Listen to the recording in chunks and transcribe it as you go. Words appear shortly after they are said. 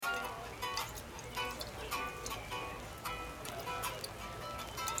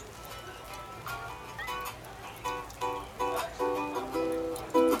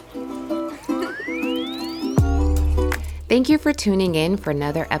Thank you for tuning in for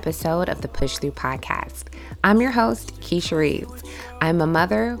another episode of the Push Through Podcast. I'm your host, Keisha Reeves. I'm a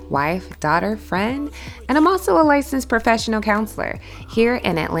mother, wife, daughter, friend, and I'm also a licensed professional counselor here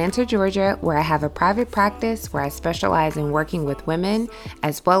in Atlanta, Georgia, where I have a private practice where I specialize in working with women,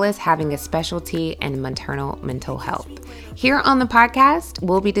 as well as having a specialty in maternal mental health. Here on the podcast,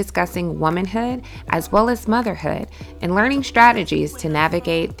 we'll be discussing womanhood as well as motherhood and learning strategies to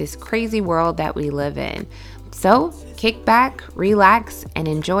navigate this crazy world that we live in. So, kick back, relax, and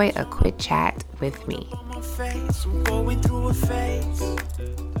enjoy a quick chat with me.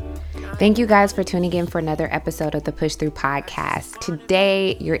 Thank you guys for tuning in for another episode of the Push Through Podcast.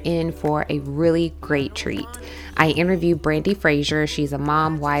 Today, you're in for a really great treat. I interview Brandy Frazier. She's a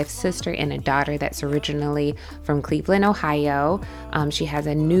mom, wife, sister, and a daughter that's originally from Cleveland, Ohio. She has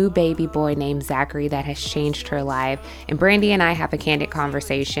a new baby boy named Zachary that has changed her life. And Brandy and I have a candid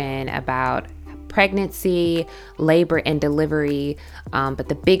conversation about pregnancy, labor, and delivery. But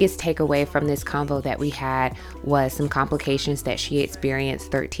the biggest takeaway from this convo that we had was some complications that she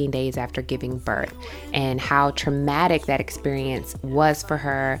experienced 13 days after giving birth and how traumatic that experience was for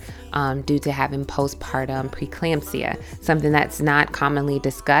her due to having postpartum preeclampsia, something that's not commonly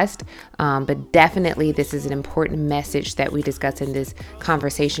discussed. But definitely this is an important message that we discuss in this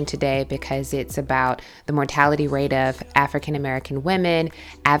conversation today because it's about the mortality rate of African American women,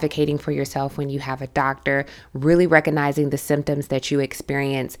 advocating for yourself when you have a doctor, really recognizing the symptoms that you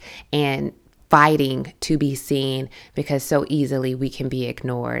experience and fighting to be seen because so easily we can be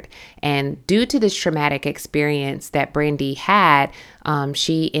ignored. And due to this traumatic experience that Brandy had,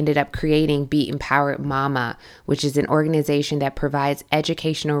 she ended up creating Be Empowered Mama, which is an organization that provides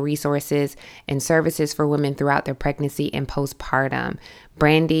educational resources and services for women throughout their pregnancy and postpartum.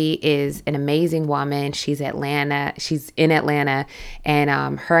 Brandy is an amazing woman. She's in Atlanta,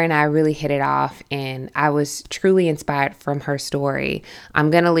 and her and I really hit it off, and I was truly inspired from her story. I'm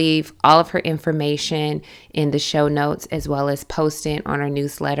going to leave all of her information in the show notes, as well as post it on our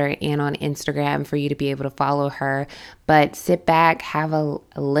newsletter and on Instagram for you to be able to follow her. But sit back, have a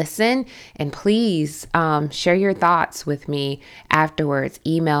listen, and please share your thoughts with me afterwards.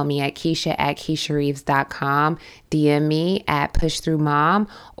 Email me at Keisha@KeishaReeves.com, DM me at PushThroughMom,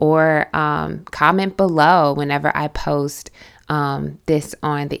 or comment below whenever I post this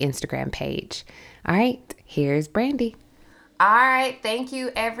on the Instagram page. All right, here's Brandy. All right, thank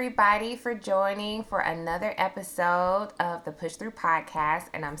you everybody for joining for another episode of the Push Through Podcast,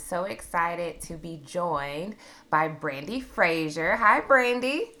 and I'm so excited to be joined by Brandy Frazier. Hi,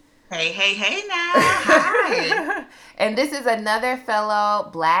 Brandy. Hey now. Hi. And this is another fellow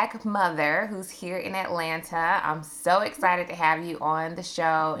Black mother who's here in Atlanta. I'm so excited to have you on the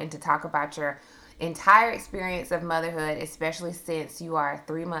show and to talk about your entire experience of motherhood, especially since you are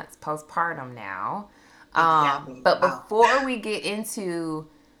 3 months postpartum now. Exactly. But before we get into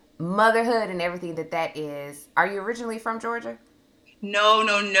motherhood and everything that is, are you originally from Georgia? No.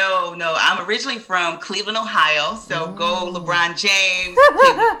 I'm originally from Cleveland, Ohio. So go LeBron James,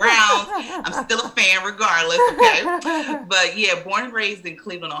 Cleveland Browns. I'm still a fan regardless, okay? But yeah, born and raised in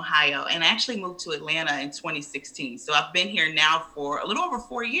Cleveland, Ohio, and actually moved to Atlanta in 2016. So I've been here now for a little over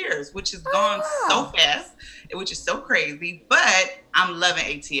 4 years, which has gone so fast, which is so crazy. But I'm loving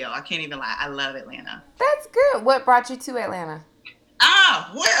ATL. I can't even lie. I love Atlanta. That's good. What brought you to Atlanta? A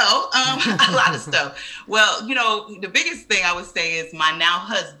lot of stuff. Well, the biggest thing I would say is my now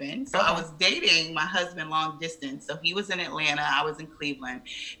husband. So I was dating my husband long distance. So he was in Atlanta, I was in Cleveland.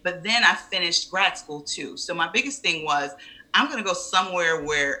 But then I finished grad school too. So my biggest thing was I'm going to go somewhere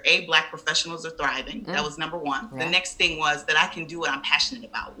where Black professionals are thriving. That was number one. Yeah. The next thing was that I can do what I'm passionate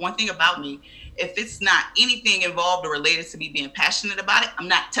about. One thing about me, if it's not anything involved or related to me being passionate about it, I'm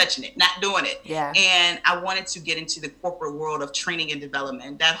not touching it, not doing it. Yeah. And I wanted to get into the corporate world of training and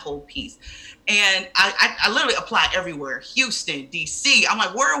development, that whole piece. And I literally applied everywhere. Houston, DC. I'm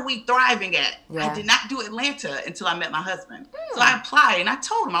like, where are we thriving at? Yeah. I did not do Atlanta until I met my husband. So I applied and I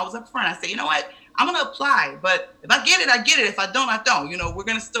told him, I was up front. I said, you know what? I'm going to apply, but if I get it, I get it. If I don't, I don't. We're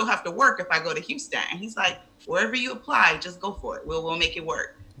going to still have to work if I go to Houston. And he's like, wherever you apply, just go for it. We'll make it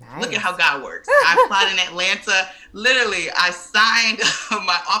work. Nice. Look at how God works. I applied in Atlanta. Literally, I signed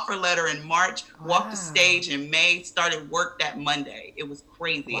my offer letter in March, walked the stage in May, started work that Monday. It was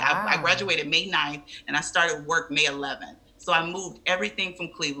crazy. Wow. I graduated May 9th and I started work May 11th. So I moved everything from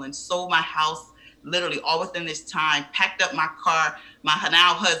Cleveland, sold my house, literally all within this time, packed up my car. My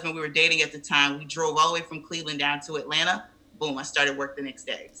now husband, we were dating at the time, we drove all the way from Cleveland down to Atlanta. Boom, I started work the next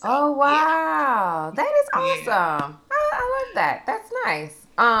day. So, oh, wow. Yeah. That is awesome. Yeah. I love that. That's nice.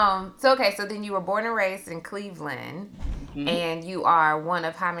 So then you were born and raised in Cleveland, and you are one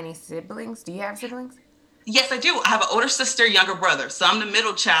of how many siblings? Do you have siblings? Yes, I do. I have an older sister, younger brother. So I'm the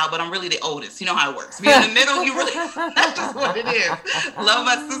middle child, but I'm really the oldest. You know how it works. Being in the middle, you really, that's just what it is. Love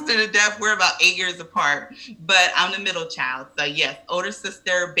my sister to death. We're about 8 years apart, but I'm the middle child. So yes, older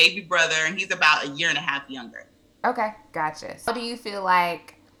sister, baby brother, and he's about a year and a half younger. Okay, gotcha. So do you feel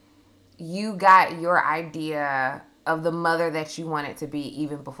like you got your idea of the mother that you wanted to be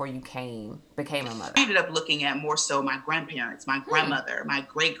even before you became a mother? I ended up looking at more so my grandparents, my grandmother, my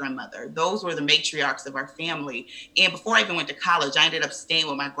great grandmother. Those were the matriarchs of our family. And before I even went to college, I ended up staying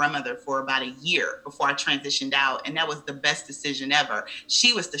with my grandmother for about a year before I transitioned out. And that was the best decision ever.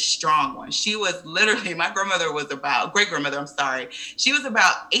 She was the strong one. She was literally, my grandmother was about, great grandmother, I'm sorry. She was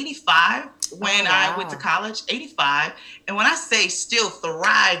about 85 when I went to college, 85. And when I say still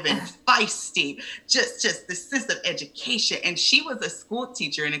thriving, feisty, just the sense of education. And she was a school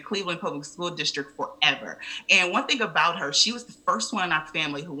teacher in a Cleveland Public School District forever. And one thing about her, she was the first one in our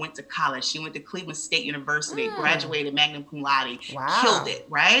family who went to college. She went to Cleveland State University, graduated magna cum laude, killed it,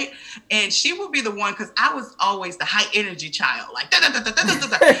 right? And she would be the one, because I was always the high energy child, like, da, da, da, da, da,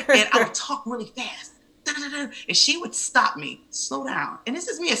 da, da, and I would talk really fast. And she would stop me, slow down. And this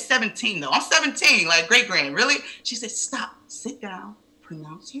is me at 17, though. I'm 17, like great grand, really? She said, stop, sit down,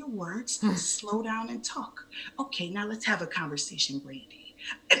 pronounce your words, slow down and talk. Okay, now let's have a conversation, Brandy.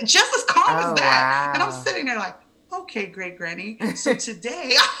 And just as calm as that. Wow. And I'm sitting there like, okay, great granny. So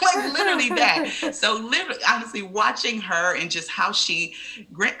today, I'm like literally that. So literally, honestly, watching her and just how she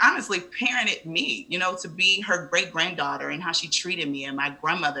honestly parented me, you know, to be her great granddaughter and how she treated me and my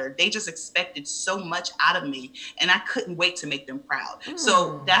grandmother, they just expected so much out of me. And I couldn't wait to make them proud.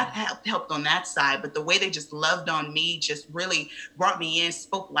 So that helped on that side. But the way they just loved on me, just really brought me in,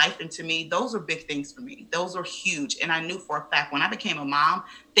 spoke life into me. Those were big things for me. Those were huge. And I knew for a fact when I became a mom,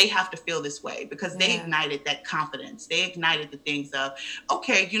 they have to feel this way because they ignited that confidence. They ignited the things of,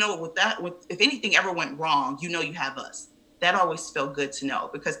 okay, you know, if anything ever went wrong, you know, you have us. That always felt good to know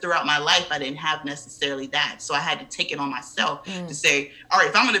because throughout my life, I didn't have necessarily that. So I had to take it on myself to say, all right,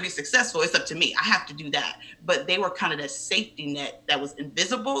 if I'm going to be successful, it's up to me. I have to do that. But they were kind of that safety net that was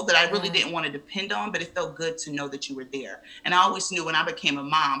invisible that I really didn't want to depend on, but it felt good to know that you were there. And I always knew when I became a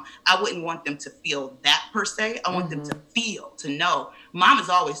mom, I wouldn't want them to feel that per se. I want them to feel, to know mom is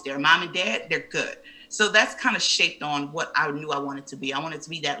always there. Mom and dad, they're good. So that's kind of shaped on what I knew I wanted to be. I wanted to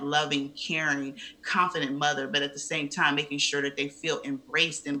be that loving, caring, confident mother, but at the same time, making sure that they feel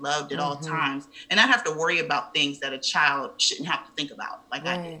embraced and loved at all times and not have to worry about things that a child shouldn't have to think about like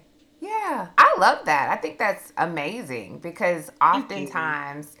I did. Yeah, I love that. I think that's amazing because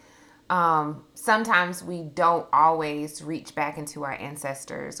oftentimes, sometimes we don't always reach back into our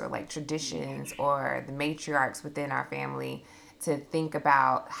ancestors or like traditions or the matriarchs within our family to think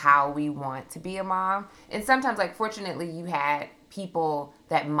about how we want to be a mom. And sometimes, like, fortunately, you had people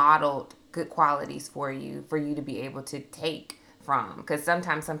that modeled good qualities for you to be able to take from. Because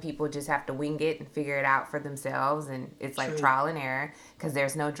sometimes some people just have to wing it and figure it out for themselves. And it's like trial and error because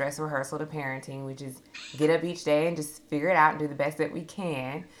there's no dress rehearsal to parenting. We just get up each day and just figure it out and do the best that we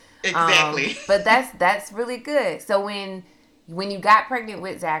can. Exactly. But that's really good. So when you got pregnant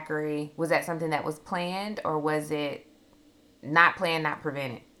with Zachary, was that something that was planned or was it not planned, not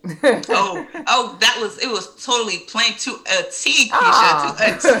prevented? it was totally planned to a T,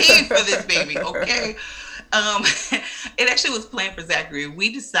 Keisha, to a T for this baby, okay? It actually was planned for Zachary.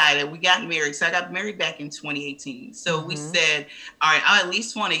 We decided, we got married. So I got married back in 2018. So we said, all right, I at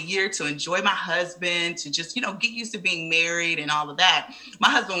least want a year to enjoy my husband, to just, you know, get used to being married and all of that. My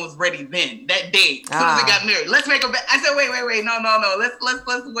husband was ready then, that day, as soon as we got married. Let's make a bet. I said, wait, no.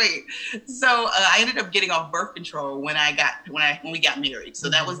 Let's wait. So I ended up getting off birth control when we got married. So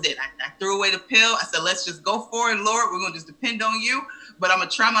that was it. I threw away the pill. I said, let's just go for it, Lord. We're going to just depend on you. But I'm going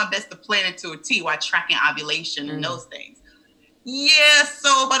to try my best to plan it to a T while tracking ovulation and those things. Yeah,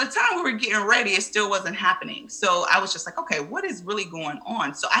 so by the time we were getting ready, it still wasn't happening. So I was just like, okay, what is really going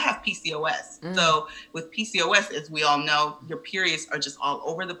on? So I have PCOS. So with PCOS, as we all know, your periods are just all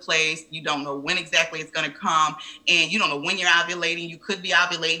over the place. You don't know when exactly it's going to come. And you don't know when you're ovulating. You could be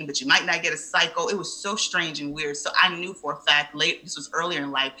ovulating, but you might not get a cycle. It was so strange and weird. So I knew for a fact, this was earlier in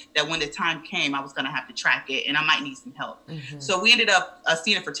life, that when the time came, I was going to have to track it and I might need some help. So we ended up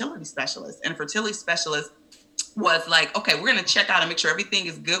seeing a fertility specialist. And a fertility specialist was like, okay, we're going to check out and make sure everything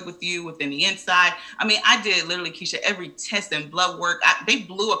is good with you within the inside. I mean, I did literally, Keisha, every test and blood work. They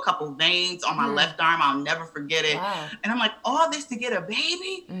blew a couple veins on my left arm. I'll never forget it. Wow. And I'm like, all this to get a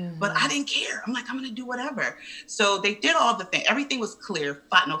baby? But I didn't care. I'm like, I'm going to do whatever. So they did all the things. Everything was clear.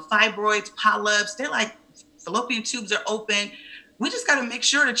 No fibroids, polyps. They're like, fallopian tubes are open. We just got to make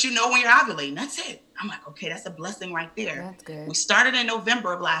sure that you know when you're ovulating. That's it. I'm like, okay, that's a blessing right there. That's good. We started in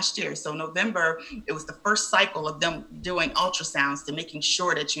November of last year. So November, it was the first cycle of them doing ultrasounds to making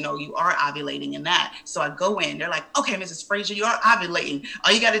sure that, you know, you are ovulating in that. So I go in, they're like, okay, Mrs. Frazier, you are ovulating.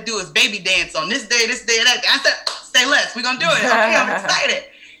 All you got to do is baby dance on this day, that day. I said, say less, we're going to do it. Okay, I'm excited.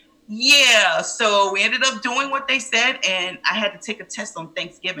 Yeah, so we ended up doing what they said, and I had to take a test on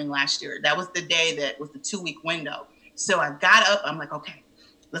Thanksgiving last year. That was the day that was the 2-week window. So I got up, I'm like, okay,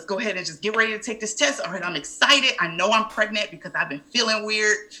 let's go ahead and just get ready to take this test. All right, I'm excited. I know I'm pregnant because I've been feeling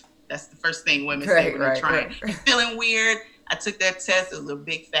weird. That's the first thing women say when they're trying. You're feeling weird. I took that test. It was a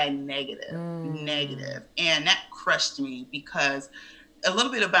big fat negative. And that crushed me because a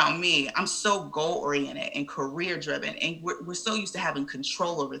little bit about me, I'm so goal-oriented and career-driven, and we're so used to having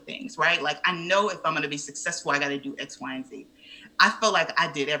control over things, right? Like, I know if I'm going to be successful, I got to do X, Y, and Z. I felt like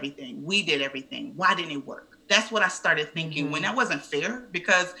I did everything. We did everything. Why didn't it work? That's what I started thinking when that wasn't fair,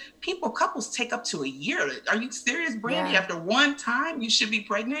 because couples take up to a year. Are you serious, Brandy? After one time, you should be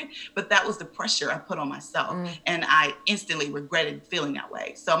pregnant? But that was the pressure I put on myself. And I instantly regretted feeling that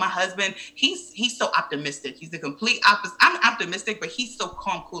way. So my husband, he's so optimistic. He's the complete opposite. I'm optimistic, but he's so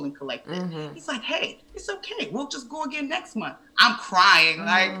calm, cool, and collected. He's like, hey, it's okay. We'll just go again next month. I'm crying.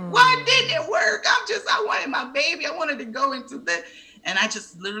 Like, why didn't it work? I wanted my baby. I wanted to go into this. And I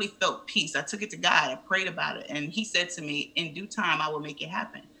just literally felt peace. I took it to God. I prayed about it. And he said to me, in due time, I will make it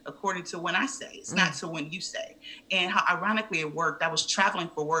happen according to when I say. It's not to when you say. And how ironically it worked. I was traveling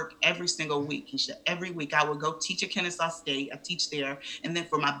for work every single week. Every week I would go teach at Kennesaw State. I teach there. And then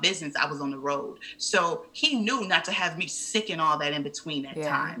for my business, I was on the road. So he knew not to have me sick and all that in between that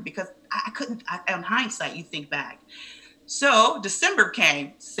time, because I couldn't, in hindsight, you think back. So December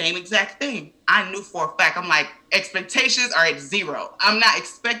came, same exact thing. I knew for a fact, I'm like, expectations are at 0. I'm not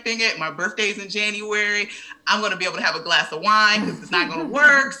expecting it. My birthday's in January. I'm going to be able to have a glass of wine because it's not going to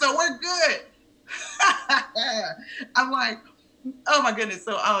work. So we're good. I'm like, oh my goodness.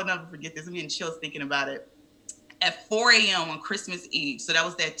 So I'll never forget this. I'm getting chills thinking about it. At 4 a.m. on Christmas Eve. So that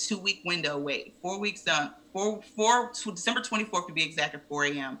was that 2-week window wait. 4 weeks done. December 24th to be exact, at 4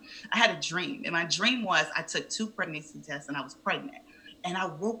 a.m. I had a dream. And my dream was I took 2 pregnancy tests and I was pregnant. And I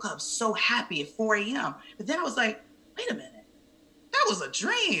woke up so happy at 4 a.m. But then I was like, wait a minute. That was a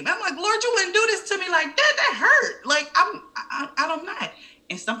dream. I'm like, Lord, you wouldn't do this to me like that. That hurt. Like, I'm not.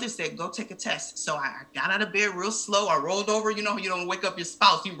 And something said, go take a test. So I got out of bed real slow. I rolled over. You know, you don't wake up your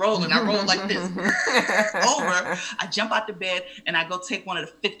spouse. You roll, and I roll like this. Over. I jump out the bed, and I go take one of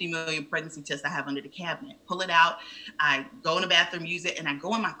the 50 million pregnancy tests I have under the cabinet. Pull it out. I go in the bathroom, use it, and I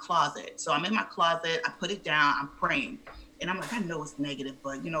go in my closet. So I'm in my closet. I put it down. I'm praying. And I'm like, I know it's negative,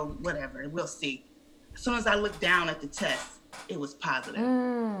 but, you know, whatever. We'll see. As soon as I look down at the test, it was positive.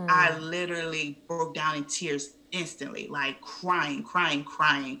 I literally broke down in tears instantly, like crying.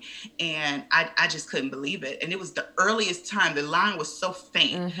 And I just couldn't believe it. And it was the earliest time. The line was so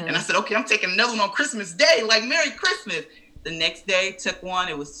faint. And I said, okay, I'm taking another one on Christmas Day, like Merry Christmas. The next day, took one.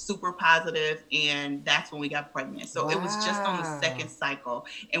 It was super positive, and that's when we got pregnant. So it was just on the second cycle.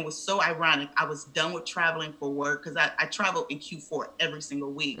 And it was so ironic. I was done with traveling for work because I traveled in Q4 every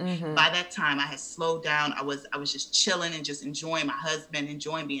single week. By that time, I had slowed down. I was just chilling and just enjoying my husband,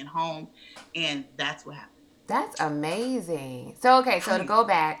 enjoying being home, and that's what happened. That's amazing. So, okay, so to go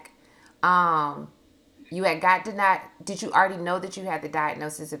back, you had did you already know that you had the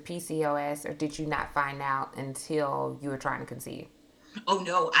diagnosis of PCOS, or did you not find out until you were trying to conceive? Oh,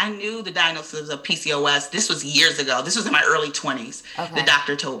 no, I knew the diagnosis of PCOS. This was years ago. This was in my early 20s. Okay. The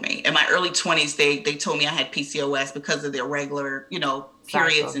doctor told me. In my early 20s, they told me I had PCOS because of the irregular,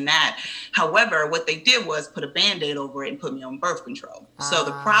 periods and that. However, what they did was put a Band-Aid over it and put me on birth control. So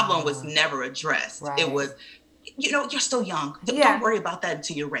the problem was never addressed. Right. It was, you're still young. Don't worry about that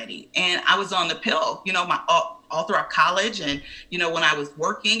until you're ready. And I was on the pill, all throughout college, and when I was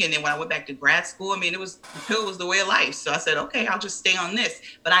working, and then when I went back to grad school, the pill was the way of life. So I said, okay, I'll just stay on this.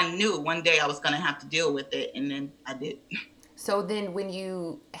 But I knew one day I was going to have to deal with it, and then I did. So then when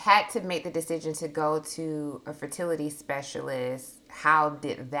you had to make the decision to go to a fertility specialist, how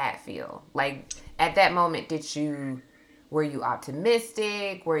did that feel? Like, at that moment, were you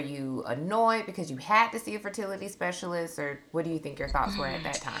optimistic? Were you annoyed because you had to see a fertility specialist? Or what do you think your thoughts were at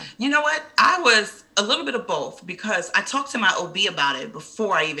that time? You know what? I was a little bit of both, because I talked to my OB about it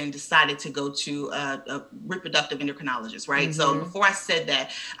before I even decided to go to a reproductive endocrinologist, right? So before I said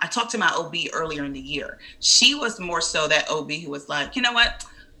that, I talked to my OB earlier in the year. She was more so that OB who was like, you know what?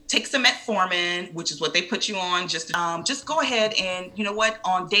 Take some metformin, which is what they put you on. Just go ahead and, you know what?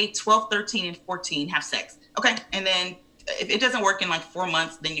 On day 12, 13, and 14, have sex. Okay. And then if it doesn't work in like 4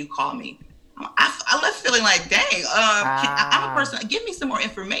 months, then you call me. I left feeling like, dang, I'm a person, give me some more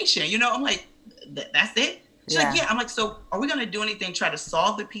information. I'm like, That's it? She's like, yeah. I'm like, so are we going to do anything, try to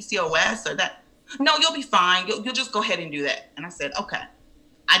solve the PCOS or that? No, you'll be fine. You'll just go ahead and do that. And I said, okay.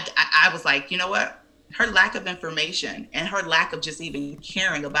 I was like, you know what? Her lack of information and her lack of just even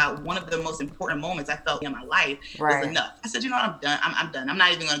caring about one of the most important moments I felt in my life was enough. I said, you know what? I'm done. I'm done. I'm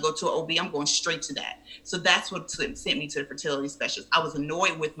not even going to go to an OB. I'm going straight to that. So that's what sent me to the fertility specialist. I was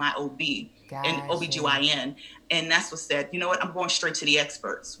annoyed with my OB and OBGYN. And that's what said, you know what? I'm going straight to the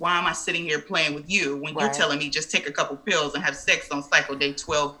experts. Why am I sitting here playing with you when you're telling me just take a couple pills and have sex on cycle day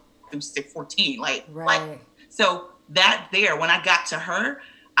 12 through 14? Like, so that there, when I got to her,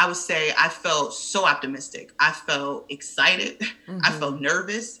 I would say I felt so optimistic. I felt excited. I felt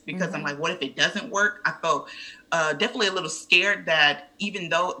nervous because I'm like, what if it doesn't work? I felt definitely a little scared that even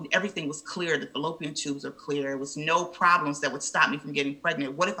though everything was clear, the fallopian tubes are clear, there was no problems that would stop me from getting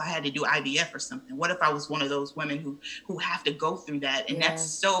pregnant. What if I had to do IVF or something? What if I was one of those women who have to go through that? And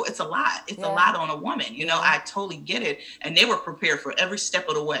it's a lot. It's a lot on a woman. You know, I totally get it. And they were prepared for every step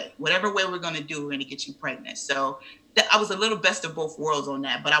of the way. Whatever way we're going to do, we're going to get you pregnant. So I was a little best of both worlds on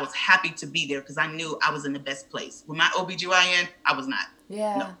that, but I was happy to be there because I knew I was in the best place. With my OBGYN, I was not.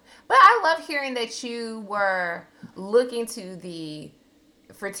 Yeah. No. But I love hearing that you were looking to the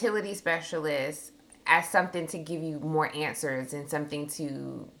fertility specialist as something to give you more answers and something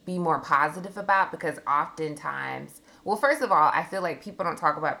to be more positive about, because oftentimes, well, first of all, I feel like people don't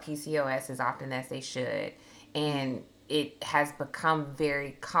talk about PCOS as often as they should, and it has become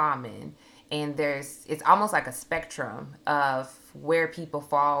very common. And it's almost like a spectrum of where people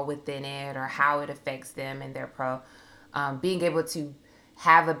fall within it or how it affects them and their being able to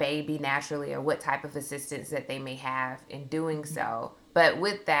have a baby naturally or what type of assistance that they may have in doing so. But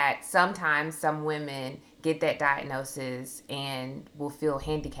with that, sometimes some women get that diagnosis and will feel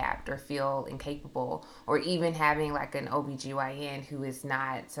handicapped or feel incapable, or even having like an OBGYN who is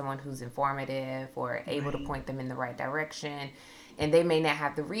not someone who's informative or able to point them in the right direction. And they may not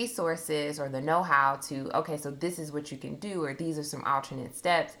have the resources or the know-how to, okay, so this is what you can do, or these are some alternate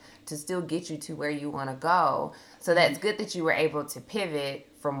steps to still get you to where you want to go. So that's good that you were able to pivot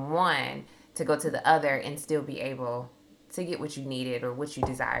from one to go to the other and still be able to get what you needed or what you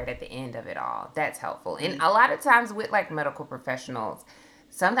desired at the end of it all. That's helpful. And a lot of times with like medical professionals,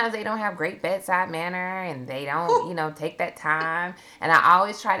 sometimes they don't have great bedside manner and they don't, take that time. And I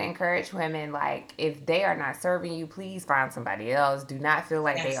always try to encourage women, like, if they are not serving you, please find somebody else. Do not feel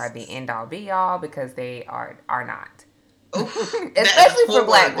like they are the end all be all, because they are not. Especially for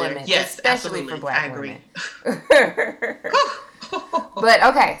Black women. Yes, especially absolutely. for Black I agree. women. But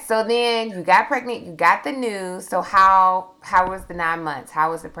okay, so then you got pregnant, you got the news. So how was the 9 months?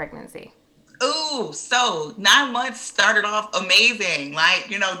 How was the pregnancy? Ooh, so 9 months started off amazing. Like,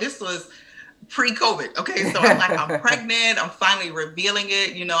 this was pre-COVID. Okay, so I'm pregnant. I'm finally revealing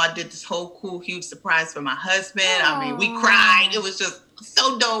it. I did this whole cool, huge surprise for my husband. Aww. I mean, we cried. It was just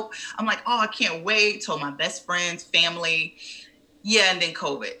so dope. I'm like, oh, I can't wait. Told my best friends, family. Yeah, and then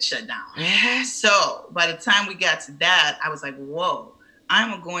COVID shut down. Mm-hmm. So by the time we got to that, I was like, whoa.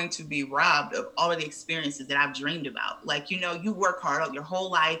 I'm going to be robbed of all of the experiences that I've dreamed about. Like, you work hard your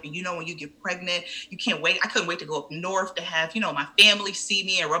whole life, and when you get pregnant, you can't wait. I couldn't wait to go up north to have, my family see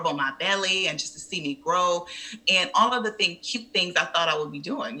me and rub on my belly and just to see me grow. And all of the cute things I thought I would be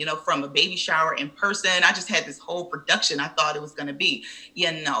doing, from a baby shower in person. I just had this whole production I thought it was going to be,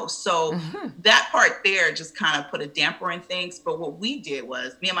 So that part there just kind of put a damper in things. But what we did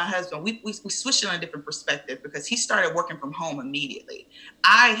was, me and my husband, we switched it on a different perspective, because he started working from home immediately.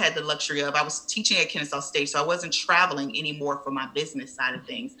 I had the luxury of, I was teaching at Kennesaw State, so I wasn't traveling anymore for my business side of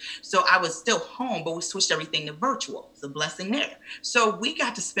things. So I was still home, but we switched everything to virtual. It's a blessing there. So we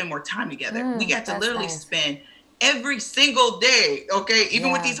got to spend more time together. We got to literally spend every single day, okay,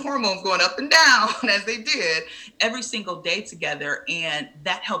 even with these hormones going up and down as they did, every single day together. And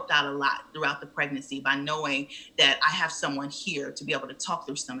that helped out a lot throughout the pregnancy by knowing that I have someone here to be able to talk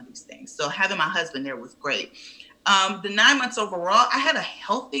through some of these things. So having my husband there was great. The 9 months overall, I had a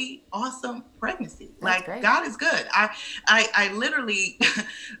healthy, awesome pregnancy. That's great. God is good. I literally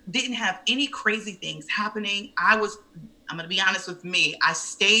didn't have any crazy things happening. I'm going to be honest with me. I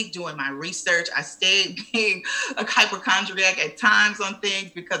stayed doing my research. I stayed being a hypochondriac at times on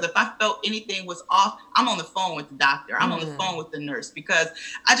things, because if I felt anything was off, I'm on the phone with the doctor. I'm on the phone with the nurse, because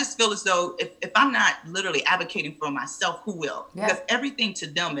I just feel as though if I'm not literally advocating for myself, who will? Because everything to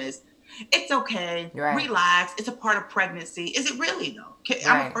them is, It's okay. Right. Relax. It's a part of pregnancy. Is it really though?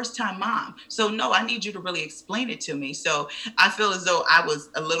 I'm a first time mom. So no, I need you to really explain it to me. So I feel as though I was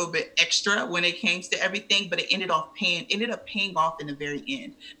a little bit extra when it came to everything, but it ended up paying off in the very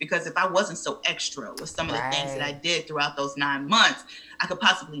end. Because if I wasn't so extra with some of the things that I did throughout those 9 months, I could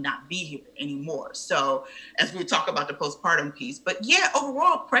possibly not be here anymore. So as we talk about the postpartum piece, but yeah,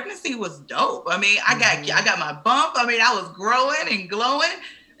 overall pregnancy was dope. I mean, I got my bump. I mean, I was growing and glowing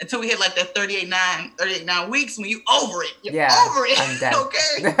until we hit like that 38 weeks when you over it. You're over it. I'm dead.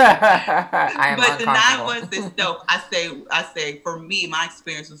 Okay. I am but the 9 months is dope. I say for me, my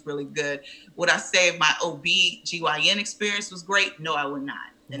experience was really good. Would I say my OB/GYN experience was great? No, I would not.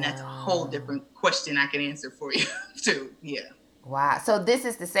 And that's a whole different question I can answer for you too. Yeah. Wow. So this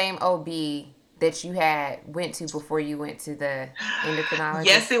is the same OB that you went to before you went to the endocrinologist?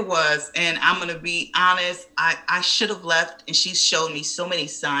 Yes, it was. And I'm going to be honest. I should have left, and she showed me so many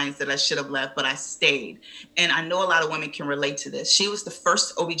signs that I should have left, but I stayed. And I know a lot of women can relate to this. She was the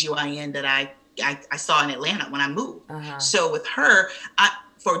first OB/GYN that I saw in Atlanta when I moved. So with her,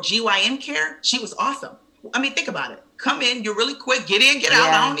 for GYN care, she was awesome. I mean, think about it. Come in, you're really quick. Get in, get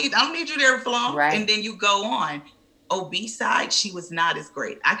out. I don't need you there for long. Right. And then you go on. OB side, she was not as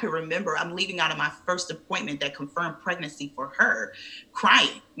great. I can remember I'm leaving out of my first appointment that confirmed pregnancy for her,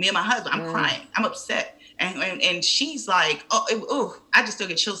 crying. Me and my husband, I'm crying. I'm upset. And she's like, I just still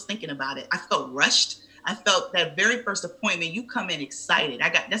get chills thinking about it. I felt rushed. I felt that very first appointment, you come in excited.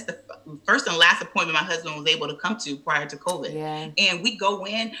 That's the first and last appointment my husband was able to come to prior to COVID. Yeah. And we go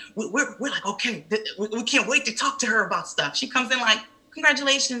in, we're like, okay, we can't wait to talk to her about stuff. She comes in like,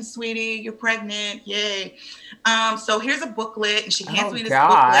 congratulations, sweetie, you're pregnant. Yay. So here's a booklet, and she hands me this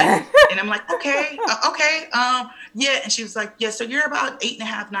booklet, and I'm like, okay. Yeah. And she was like, yeah, so you're about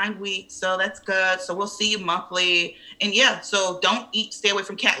 8.5, 9 weeks. So that's good. So we'll see you monthly. And yeah, so don't stay away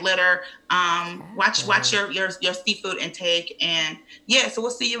from cat litter. Watch your seafood intake. And yeah, so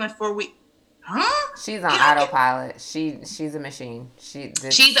we'll see you in 4 weeks. Huh? She's on autopilot. She's a machine. She's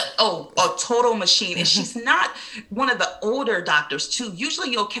a total machine. And she's not one of the older doctors too.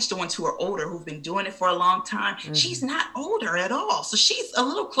 Usually you'll catch the ones who are older, who've been doing it for a long time. Mm-hmm. She's not older at all. So she's a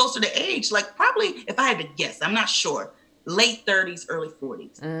little closer to age, like probably, if I had to guess, I'm not sure, late 30s, early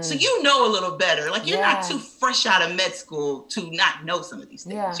 40s. So you know a little better. Like you're not too fresh out of med school to not know some of these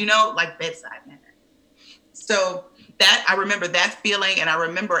things, like bedside manner. So that I remember that feeling, and I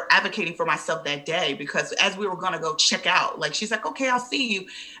remember advocating for myself that day, because as we were going to go check out, like she's like, okay, I'll see you.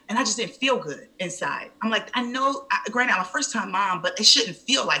 And I just didn't feel good inside. I'm like, I know, granted, I'm a first time mom, but it shouldn't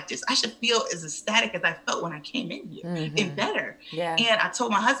feel like this. I should feel as ecstatic as I felt when I came in here, and better. Yeah. And I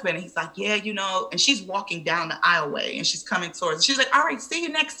told my husband, and he's like, yeah, and she's walking down the aisleway, and she's coming towards, she's like, all right, see you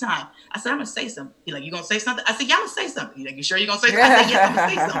next time. I said, I'm going to say something. He's like, you going to say something? I said, yeah, I'm going to say something. He's like, you sure you're going to say something? I said, yes, I'm going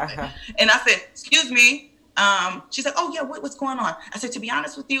to say something. And I said, excuse me. She's like, oh yeah, what's going on? I said, to be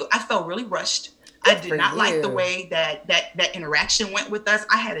honest with you, I felt really rushed. I did not like the way that interaction went with us.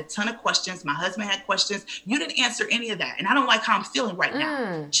 I had a ton of questions. My husband had questions. You didn't answer any of that. And I don't like how I'm feeling right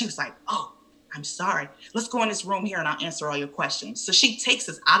now. She was like, oh, I'm sorry. Let's go in this room here and I'll answer all your questions. So she takes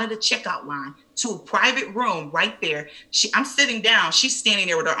us out of the checkout line to a private room right there. I'm sitting down. She's standing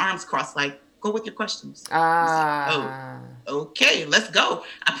there with her arms crossed, like, go with your questions. Okay, let's go.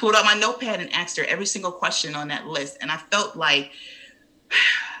 I pulled out my notepad and asked her every single question on that list. And I felt like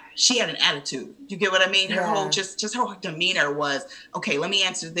she had an attitude. You get what I mean? Her whole, just her demeanor was, okay, let me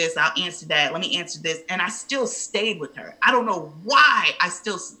answer this. I'll answer that. Let me answer this. And I still stayed with her. I don't know why. I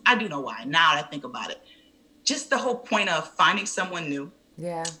do know why now that I think about it. Just the whole point of finding someone new.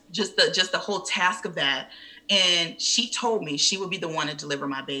 Yeah. Just the whole task of that. And she told me she would be the one to deliver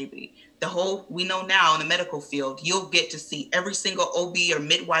my baby. We know now in the medical field, you'll get to see every single OB or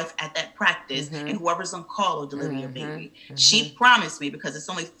midwife at that practice, and whoever's on call will deliver your baby. She promised me, because it's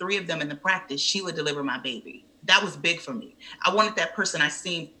only 3 of them in the practice, she would deliver my baby. That was big for me. I wanted that person I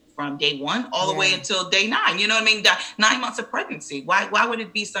seen from day 1 all the way until day 9. You know what I mean? 9 months of pregnancy. Why would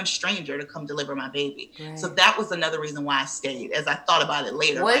it be some stranger to come deliver my baby? Right. So that was another reason why I stayed, as I thought about it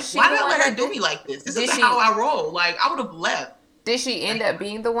later. Like, why did I let her do me like this? This isn't how I roll. Like, I would have left. Did she end up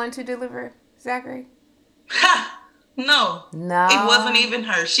being the one to deliver Zachary? No. It wasn't even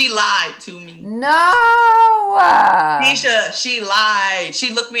her. She lied to me. No. Nisha, she lied.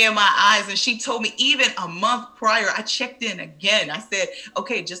 She looked me in my eyes and she told me, even a month prior, I checked in again. I said,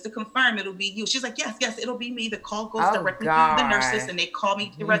 okay, just to confirm, it'll be you. She's like, yes, it'll be me. The call goes directly to the nurses and they call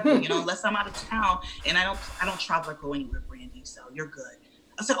me directly, unless I'm out of town, and I don't travel or go anywhere, Brandy. So you're good.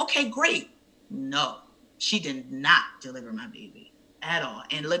 I said, okay, great. No, she did not deliver my baby at all.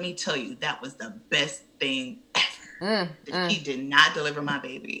 And let me tell you, that was the best thing ever. She did not deliver my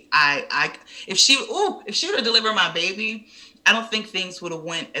baby. If she would have delivered my baby, I don't think things would have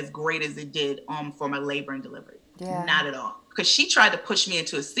went as great as it did for my labor and delivery. Yeah. Not at all. Because she tried to push me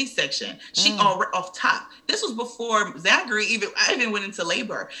into a C-section. She off top. This was before Zachary I even went into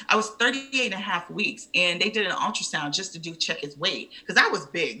labor. I was 38 and a half weeks, and they did an ultrasound just to check his weight. Because I was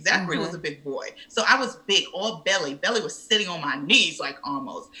big. Zachary was a big boy. So I was big, all belly. Belly was sitting on my knees, like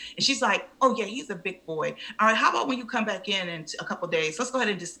almost. And she's like, oh yeah, he's a big boy. All right, how about when you come back in a couple of days, let's go ahead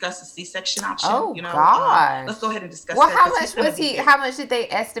and discuss the C-section option. Oh, God. Let's go ahead and discuss that. Well, how much did they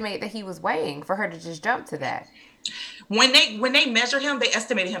estimate that he was weighing for her to just jump to that? When they measured him, they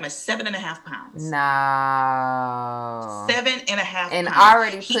estimated him as 7.5 pounds. No. 7.5 pounds. And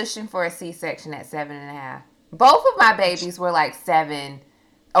already pushing for a C-section at 7.5. Both of my babies were like 7,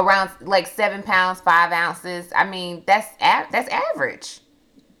 around like 7 pounds, 5 ounces. I mean, that's average.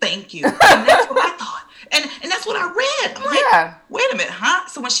 Thank you. And that's what I thought. And that's what I read. I'm like, wait a minute, huh?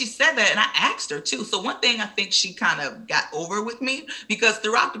 So when she said that, and I asked her too. So one thing I think she kind of got over with me, because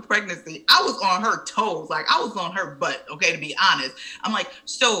throughout the pregnancy, I was on her toes. Like I was on her butt, okay, to be honest. I'm like,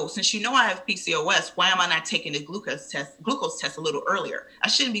 so since you know I have PCOS, why am I not taking the glucose test a little earlier? I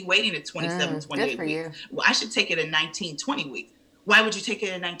shouldn't be waiting at 27, 28 weeks. You. Well, I should take it in 19, 20 weeks. Why would you take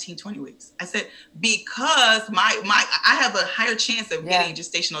it in 19, 20 weeks? I said, because I have a higher chance of getting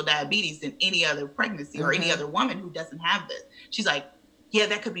gestational diabetes than any other pregnancy or any other woman who doesn't have this. She's like, yeah,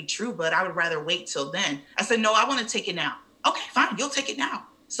 that could be true, but I would rather wait till then. I said, no, I want to take it now. Okay, fine, you'll take it now.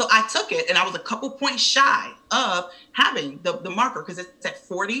 So I took it, and I was a couple points shy of having the marker, because it's at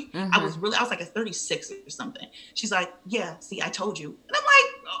 40. I was like at 36 or something. She's like, yeah, see, I told you. And I'm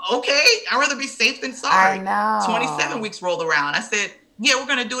like, okay, I'd rather be safe than sorry. I know. 27 weeks rolled around. I said, yeah, we're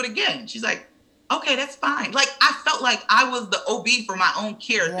going to do it again. She's like, okay, that's fine. Like, I felt like I was the OB for my own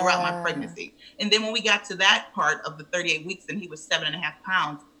care throughout my pregnancy. And then when we got to that part of the 38 weeks and he was 7.5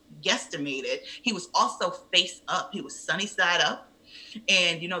 pounds, guesstimated, he was also face up. He was sunny side up.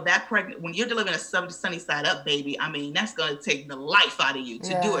 And that when you're delivering a sunny side up baby, I mean, that's going to take the life out of you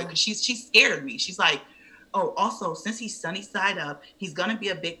to do it. Because she scared me. She's like, oh, also, since he's sunny side up, he's going to be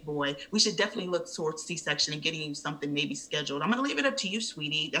a big boy. We should definitely look towards C-section and getting you something maybe scheduled. I'm going to leave it up to you,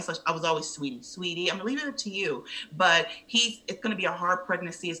 sweetie. That's what I was always sweetie. I'm going to leave it up to you. But it's going to be a hard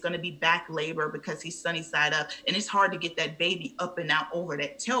pregnancy. It's going to be back labor because he's sunny side up. And it's hard to get that baby up and out over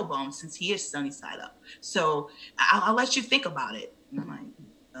that tailbone since he is sunny side up. So I'll let you think about it. And I'm like,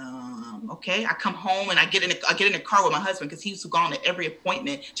 okay. I come home and I get in the car with my husband, because he used to go on to every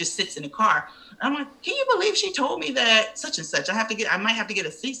appointment, just sits in the car. And I'm like, can you believe she told me that such and such? I might have to get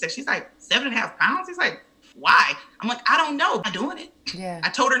a C-section. She's like, 7.5 pounds? He's like, why? I'm like, I don't know. I'm doing it. Yeah. I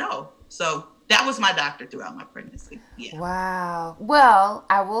told her no. So that was my doctor throughout my pregnancy. Yeah. Wow. Well,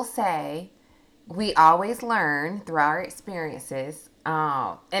 I will say we always learn through our experiences.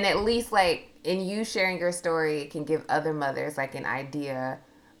 And at least like in you sharing your story, it can give other mothers like an idea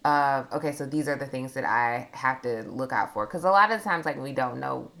of, okay, so these are the things that I have to look out for. Because a lot of times, like, we don't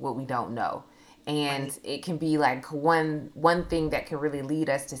know what we don't know. And it can be like one thing that can really lead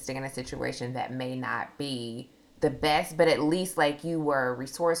us to stay in a situation that may not be the best, but at least like you were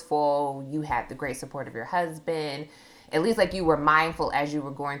resourceful, you had the great support of your husband, at least like you were mindful as you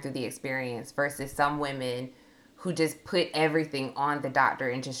were going through the experience, versus some women who just put everything on the doctor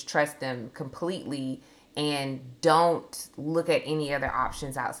and just trust them completely and don't look at any other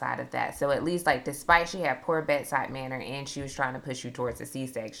options outside of that. So at least like, despite she had poor bedside manner and she was trying to push you towards a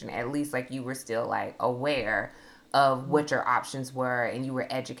C-section, at least like you were still like aware of what your options were and you were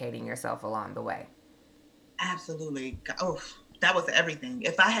educating yourself along the way. Absolutely. Oh, that was everything.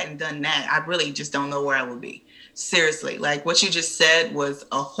 If I hadn't done that, I really just don't know where I would be. Seriously, like what you just said was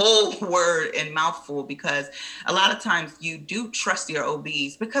a whole word and mouthful, because a lot of times you do trust your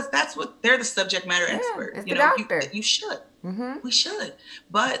OBs because that's what they're the subject matter expert. It's the doctor. You should. Mm-hmm. We should.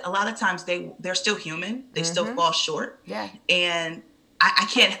 But a lot of times they're still human. They still fall short. Yeah. And I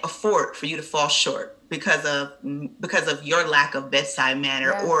can't afford for you to fall short because of your lack of bedside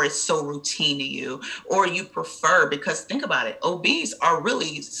manner, or it's so routine to you, or you prefer, because think about it, OBs are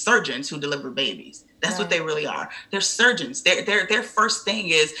really surgeons who deliver babies. That's what they really are. They're surgeons. Their first thing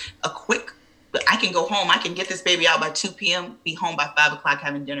is a quick, I can go home, I can get this baby out by 2 p.m., be home by 5 o'clock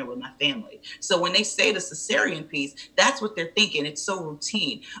having dinner with my family. So when they say the cesarean piece, that's what they're thinking. It's so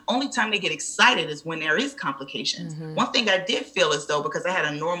routine. Only time they get excited is when there is complications. Mm-hmm. One thing I did feel as though, because I had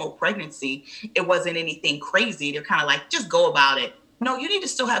a normal pregnancy, it wasn't anything crazy. They're kind of like, just go about it. No, you need to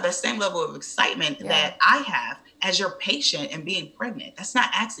still have that same level of excitement that I have as your patient and being pregnant. That's not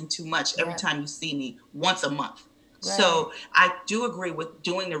asking too much every time you see me once a month. So I do agree with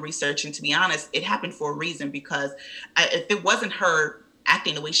doing the research. And to be honest, it happened for a reason, because if it wasn't her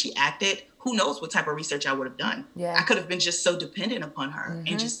acting the way she acted, who knows what type of research I would have done. I could have been just so dependent upon her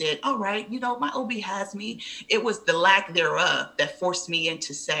and just said, all right, my OB has me. It was the lack thereof that forced me in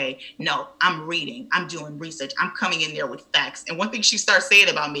to say, no, I'm reading, I'm doing research, I'm coming in there with facts. And one thing she started saying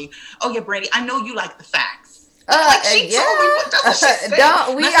about me, oh yeah, Brandy, I know you like the facts. Like she told me what she said.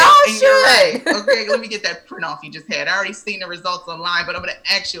 Don't we all should? Right. Okay, let me get that print off you just had. I already seen the results online, but I'm going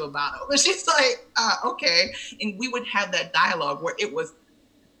to ask you about it. But she's like, okay. And we would have that dialogue where it was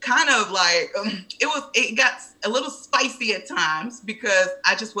kind of like, it got a little spicy at times, because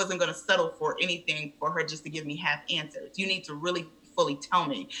I just wasn't going to settle for anything for her just to give me half answers. You need to really fully tell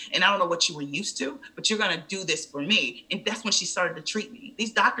me. And I don't know what you were used to, but you're going to do this for me. And that's when she started to treat me.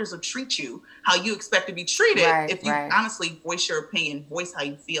 These doctors will treat you how you expect to be treated. If you honestly voice your opinion, voice how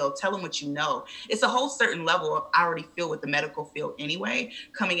you feel, tell them what you know. It's a whole certain level of, I already feel with the medical field anyway,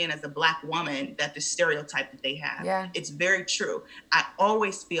 coming in as a Black woman, that the stereotype that they have. It's very true. I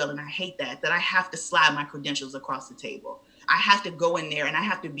always feel, and I hate that I have to slide my credentials across the table. I have to go in there and I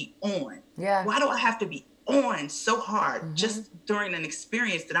have to be on. Why do I have to be on so hard just during an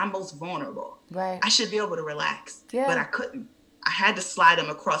experience that I'm most vulnerable? I should be able to relax, but I couldn't. I had to slide them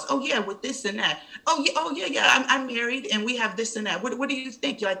across. Oh yeah, with this and that. Oh yeah. I'm married and we have this and that. What do you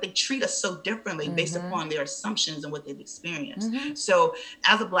think? Like, they treat us so differently based upon their assumptions and what they've experienced. So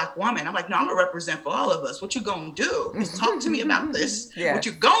as a Black woman, I'm like, no, I'm gonna represent for all of us. What you gonna do is talk to me about this. What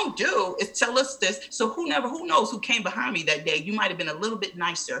you gonna do is tell us this. So who knows who came behind me that day? You might have been a little bit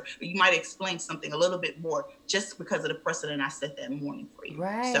nicer, or you might explain something a little bit more, just because of the precedent I set that morning for you.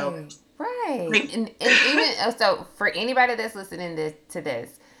 So. And even so, for anybody that's listening to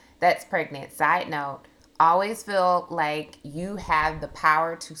this that's pregnant, side note, always feel like you have the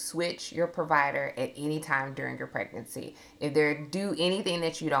power to switch your provider at any time during your pregnancy. If they do anything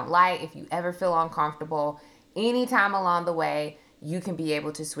that you don't like, if you ever feel uncomfortable, anytime along the way, you can be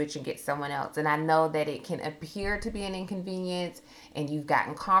able to switch and get someone else. And I know that it can appear to be an inconvenience and you've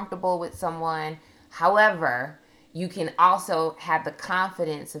gotten comfortable with someone. However, you can also have the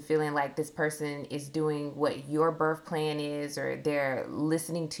confidence of feeling like this person is doing what your birth plan is, or they're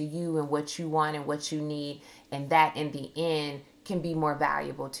listening to you and what you want and what you need. And that in the end can be more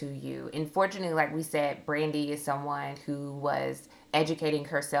valuable to you. And fortunately, like we said, Brandy is someone who was educating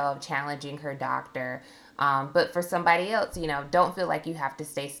herself, challenging her doctor. But for somebody else, don't feel like you have to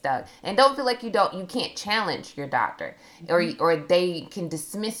stay stuck, and don't feel like you can't challenge your doctor, or they can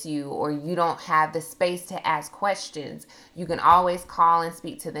dismiss you, or you don't have the space to ask questions. You can always call and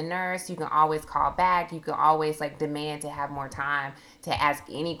speak to the nurse. You can always call back. You can always demand to have more time to ask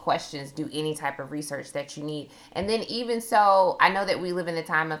any questions, do any type of research that you need. And then even so, I know that we live in the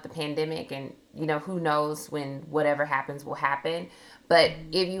time of the pandemic, and who knows when whatever happens will happen. But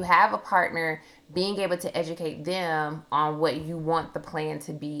if you have a partner, being able to educate them on what you want the plan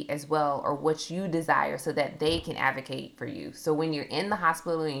to be as well, or what you desire, so that they can advocate for you. So when you're in the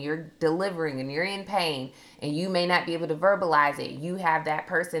hospital and you're delivering and you're in pain and you may not be able to verbalize it, you have that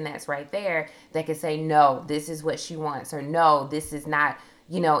person that's right there that can say, no, this is what she wants, or no, this is not,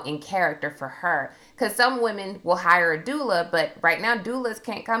 in character for her. Because some women will hire a doula, but right now doulas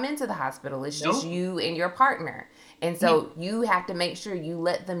can't come into the hospital. It's just you and your partner. And so you have to make sure you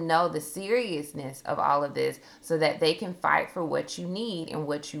let them know the seriousness of all of this, so that they can fight for what you need and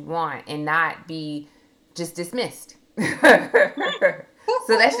what you want, and not be just dismissed. So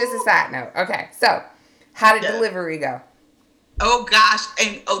that's just a side note. Okay, so how did delivery go? Oh gosh,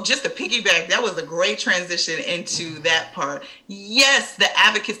 and just to piggyback, that was a great transition into that part. Yes, the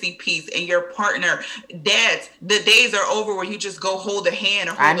advocacy piece and your partner. Dads, the days are over where you just go hold a hand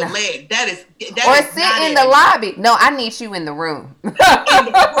or hold a leg. That is sit in the lobby. No, I need you in the room.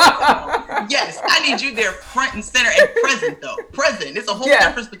 Yes, I need you there front and center, and present though. Present. It's a whole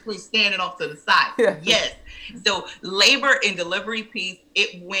difference between standing off to the side. Yes. So labor and delivery piece,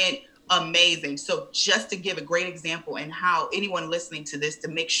 it went amazing. So just to give a great example, and how anyone listening to this, to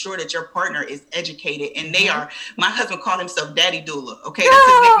make sure that your partner is educated, and they are. My husband called himself Daddy Doula. Okay, that's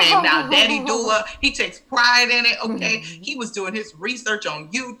his nickname now, Daddy Doula. He takes pride in it. Okay, he was doing his research on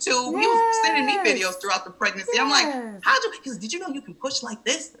YouTube. He was sending me videos throughout the pregnancy. I'm like, he says, did you know you can push like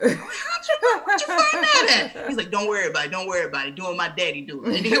this? I'm like, where'd you find that at? He's like, don't worry about it. Doing my Daddy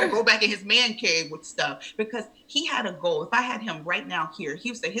Doula. And he'll go back in his man cave with stuff, because he had a goal. If I had him right now here,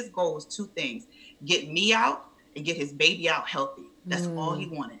 he would say his goal was two things: get me out and get his baby out healthy. That's all he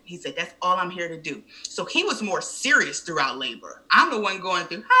wanted. He said, that's all I'm here to do. So he was more serious throughout labor. I'm the one going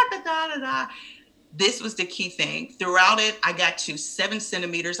through, This was the key thing. Throughout it, I got to 7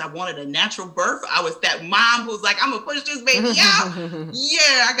 centimeters. I wanted a natural birth. I was that mom who's like, I'm going to push this baby out.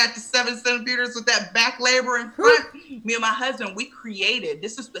 Yeah, I got to 7 centimeters with that back labor in front. Me and my husband, we created,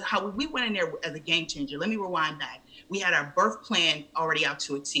 this is how we went in there as a game changer. Let me rewind back. We had our birth plan already out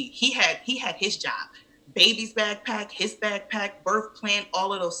to a T. He had his job. Baby's backpack, his backpack, birth plan,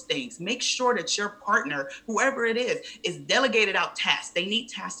 all of those things. Make sure that your partner, whoever it is delegated out tasks. They need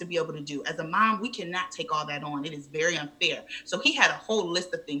tasks to be able to do. As a mom, we cannot take all that on. It is very unfair. So he had a whole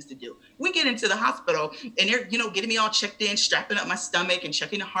list of things to do. We get into the hospital and they're, getting me all checked in, strapping up my stomach and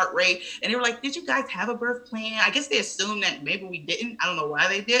checking the heart rate. And they were like, did you guys have a birth plan? I guess they assumed that maybe we didn't. I don't know why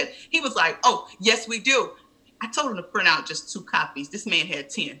they did. He was like, oh, yes, we do. I told him to print out just 2 copies. This man had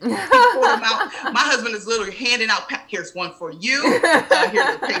 10. He pulled them out. My husband is literally handing out, here's one for you. Here's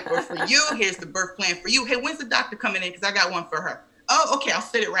the paper for you. Here's the birth plan for you. Hey, when's the doctor coming in? Because I got one for her. Oh, okay, I'll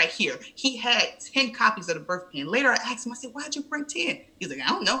set it right here. He had 10 copies of the birth plan. Later, I asked him, I said, why'd you bring 10? He's like, I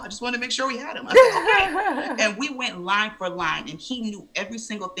don't know. I just wanted to make sure we had them. I said, okay. And we went line for line, and he knew every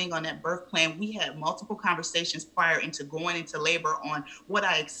single thing on that birth plan. We had multiple conversations prior into going into labor on what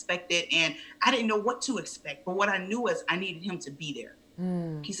I expected, and I didn't know what to expect. But what I knew was I needed him to be there.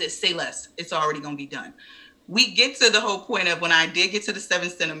 He said, say less. It's already going to be done. We get to the whole point of when I did get to the 7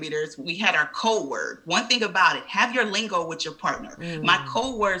 centimeters, we had our code word. One thing about it, have your lingo with your partner. My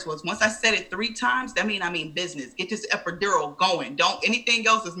code words was, once I said it 3 times, that mean I mean business. Get this epidural going. Don't, anything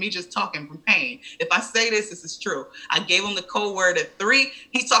else is me just talking from pain. If I say this is true. I gave him the code word at 3.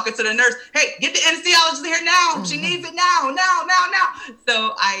 He's talking to the nurse. Hey, get the anesthesiologist here now. She needs it now.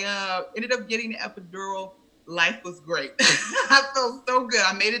 So I ended up getting the epidural. Life was great. I felt so good.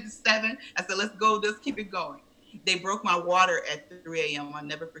 I made it to 7. I said, let's go. Let's keep it going. They broke my water at 3 a.m. I'll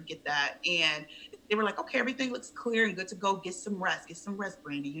never forget that. And they were like, okay, everything looks clear and good to go. Get some rest. Get some rest,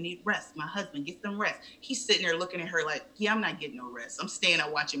 Brandy. You need rest. My husband, get some rest. He's sitting there looking at her like, yeah, I'm not getting no rest. I'm staying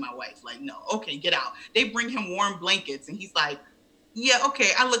out watching my wife. Like, no, okay, get out. They bring him warm blankets and he's like, yeah,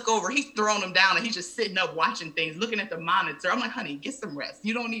 okay. I look over, he's throwing them down and he's just sitting up watching things, looking at the monitor. I'm like, honey, get some rest.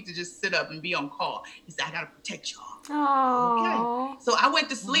 You don't need to just sit up and be on call. He said, I got to protect y'all. Aww. Okay. So I went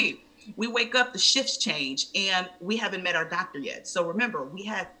to sleep. We wake up, the shifts change, and we haven't met our doctor yet. So remember, we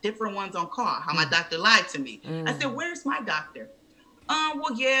had different ones on call. How my doctor lied to me. I said, where's my doctor?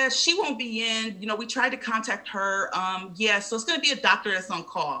 Well, yeah, she won't be in. We tried to contact her. Yeah, so it's going to be a doctor that's on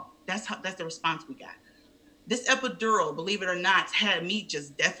call. That's the response we got. This epidural, believe it or not, had me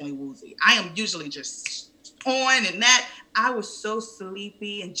just definitely woozy. I am usually just on and that. I was so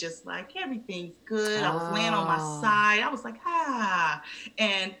sleepy and just like, everything's good. I was laying on my side. I was like,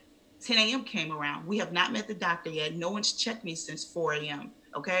 And 10 a.m. came around. We have not met the doctor yet. No one's checked me since 4 a.m.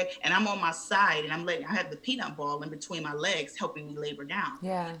 Okay. And I'm on my side and I have the peanut ball in between my legs helping me labor down.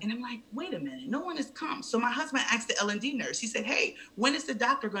 Yeah. And I'm like, wait a minute, no one has come. So my husband asked the L&D nurse, he said, hey, when is the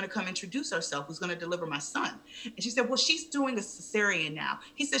doctor going to come introduce herself? Who's going to deliver my son? And she said, well, she's doing a cesarean now.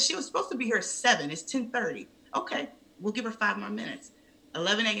 He said, she was supposed to be here at 7. It's 10:30. Okay. We'll give her 5 more minutes.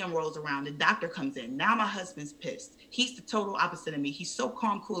 11 a.m. rolls around. The doctor comes in. Now my husband's pissed. He's the total opposite of me. He's so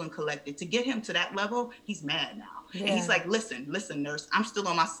calm, cool, and collected. To get him to that level, he's mad now. Yeah. And he's like, listen, nurse, I'm still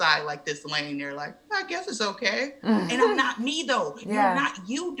on my side like this, laying there like, I guess it's okay. And I'm not me, though. Yeah. You're not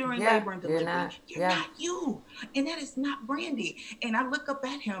you during labor and delivery. You're not you. And that is not Brandy. And I look up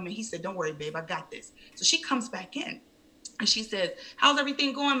at him, and he said, don't worry, babe, I got this. So she comes back in, and she says, how's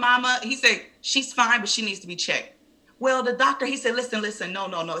everything going, mama? He said, she's fine, but she needs to be checked. Well, the doctor, he said, listen, no.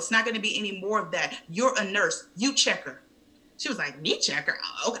 It's not going to be any more of that. You're a nurse. You check her. She was like, me check her?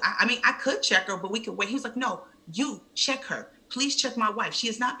 Okay. I mean, I could check her, but we could wait. He was like, no, you check her. Please check my wife. She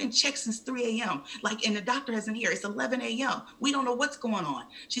has not been checked since 3 a.m. And the doctor isn't here. It's 11 a.m. We don't know what's going on.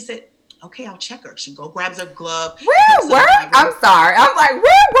 She said, okay, I'll check her. She grabs her glove. I'm sorry. I'm like,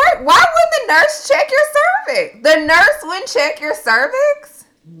 why wouldn't the nurse check your cervix? The nurse wouldn't check your cervix?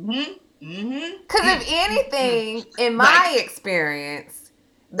 Mm-hmm. Because if anything, in my experience,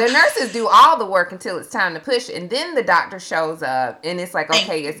 the nurses do all the work until it's time to push, and then the doctor shows up, and it's like,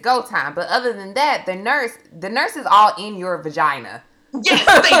 okay, it's go time. But other than that, the nurse is all in your vagina. Yes,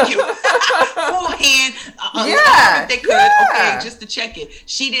 thank you. Full hand, if they could, okay, just to check it.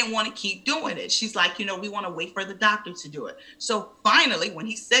 She didn't want to keep doing it. She's like, we want to wait for the doctor to do it. So finally, when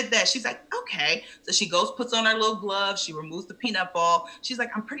he said that, she's like, okay. So she goes, puts on her little gloves. She removes the peanut ball. She's like,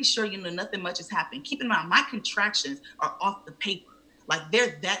 I'm pretty sure, nothing much has happened. Keep in mind, my contractions are off the paper. Like,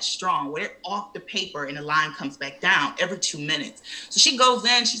 they're that strong where they're off the paper and the line comes back down every 2 minutes. So she goes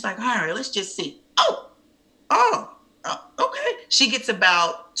in. She's like, all right, let's just see. Okay. She gets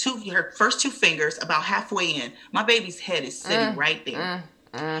about her first 2 fingers about halfway in. My baby's head is sitting right there.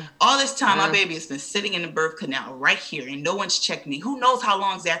 All this time, my baby has been sitting in the birth canal right here, and no one's checked me. Who knows how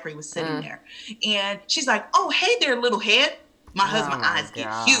long Zachary was sitting there? And she's like, "Oh, hey there, little head." My husband's eyes get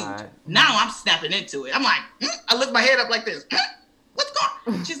huge. Now I'm snapping into it. I'm like, I lift my head up like this. What's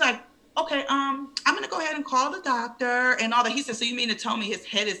going on? She's like, okay, I'm going to go ahead and call the doctor and all that. He said, so you mean to tell me his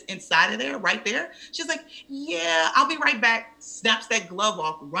head is inside of there, right there? She's like, yeah, I'll be right back. Snaps that glove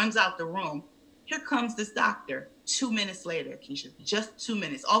off, runs out the room. Here comes this doctor. 2 minutes later, Keisha, just 2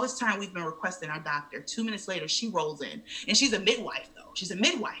 minutes. All this time we've been requesting our doctor. 2 minutes later, she rolls in. And she's a midwife, though. She's a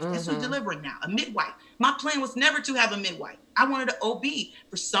midwife. That's who's delivering now, a midwife. My plan was never to have a midwife. I wanted an OB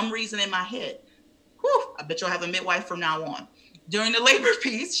for some reason in my head. Whew, I bet you'll have a midwife from now on. During the labor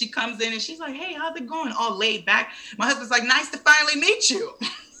piece, she comes in and she's like, hey, how's it going? All laid back. My husband's like, nice to finally meet you.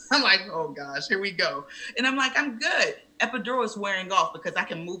 I'm like, oh gosh, here we go. And I'm like, I'm good. Epidural is wearing off because I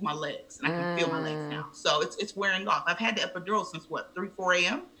can move my legs and I can feel my legs now. So it's wearing off. I've had the epidural since 4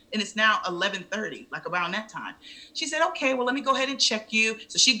 a.m. and it's now 11:30, like around that time. She said, okay, well, let me go ahead and check you.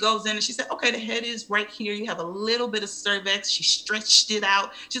 So she goes in and she said, okay, the head is right here. You have a little bit of cervix. She stretched it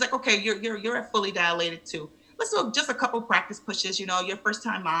out. She's like, okay, you're at fully dilated too. Let's do just a couple practice pushes. You know, your first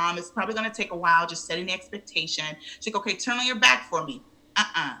time mom, it's probably going to take a while, just setting the expectation. She's like, okay, turn on your back for me.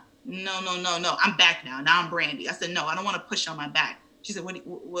 No. I'm back now. Now I'm Brandy. I said, no, I don't want to push on my back. She said,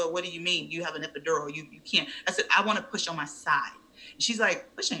 what do you mean? You have an epidural. You can't. I said, I want to push on my side. She's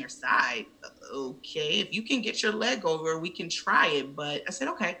like, push on your side? Okay, if you can get your leg over, we can try it. But I said,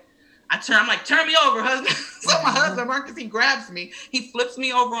 okay. I'm like, turn me over, husband. So my husband, Marcus, he grabs me. He flips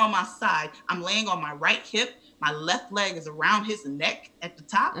me over on my side. I'm laying on my right hip. My left leg is around his neck at the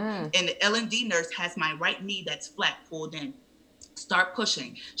top. And the L&D nurse has my right knee that's flat pulled in. Start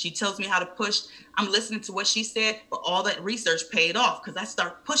pushing. She tells me how to push. I'm listening to what she said, but all that research paid off because I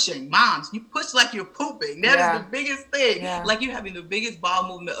start pushing. Moms, you push like you're pooping. That is the biggest thing. Like you're having the biggest bowel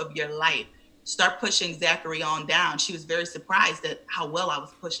movement of your life. Start pushing Zachary on down. She was very surprised at how well I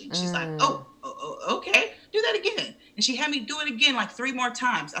was pushing. She's like, oh, okay, do that again. And she had me do it again like 3 more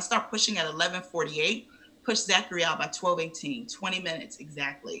times. I start pushing at 11:48. Push Zachary out by 12:18, 20 minutes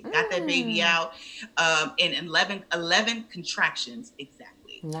exactly. Got that baby out in 11 contractions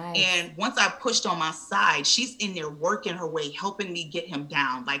exactly. Nice. And once I pushed on my side, she's in there working her way, helping me get him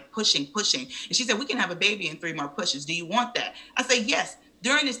down, like pushing. And she said, we can have a baby in 3 more pushes. Do you want that? I said, yes.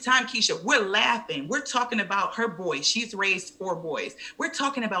 During this time, Keisha, we're laughing. We're talking about her boys. She's raised 4 boys. We're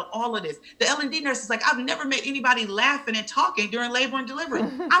talking about all of this. The L&D nurse is like, I've never met anybody laughing and talking during labor and delivery.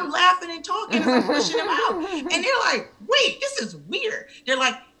 I'm laughing and talking as I'm pushing him out. And they're like, wait, this is weird. They're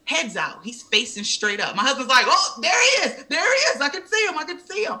like, heads out. He's facing straight up. My husband's like, oh, there he is. I can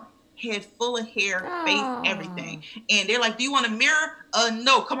see him. Head full of hair, face, everything. And they're like, do you want a mirror?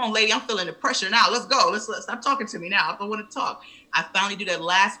 No, come on, lady. I'm feeling the pressure now. Let's go. Let's stop talking to me now. I want to talk. I finally do that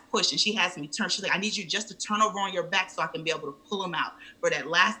last push and she has me turn. She's like, I need you just to turn over on your back so I can be able to pull him out. For that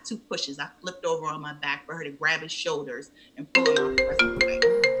last 2 pushes, I flipped over on my back for her to grab his shoulders and pull him out the rest of the way.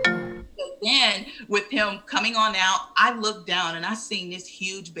 So then with him coming on out, I looked down and I seen this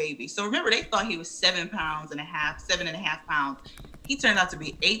huge baby. So remember, they thought he was 7.5 pounds. He turned out to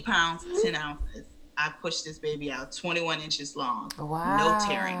be 8 pounds, 10 ounces. I pushed this baby out 21 inches long. Wow. No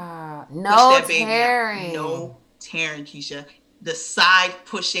tearing. No tearing, Keisha. The side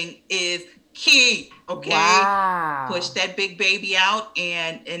pushing is key. Okay. Wow. Push that big baby out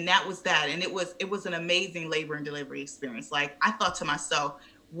and that was that. And it was an amazing labor and delivery experience. Like I thought to myself,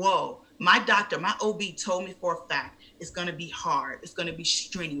 whoa, my doctor, my OB told me for a fact it's going to be hard. It's going to be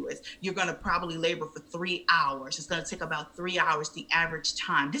strenuous. You're going to probably labor for 3 hours. It's going to take about 3 hours, the average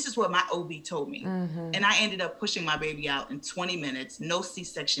time. This is what my OB told me. And I ended up pushing my baby out in 20 minutes, no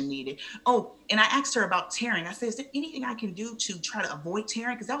C-section needed. Oh, and I asked her about tearing. I said, is there anything I can do to try to avoid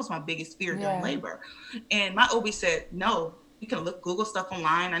tearing? Because that was my biggest fear during labor. And my OB said, no. You can Google stuff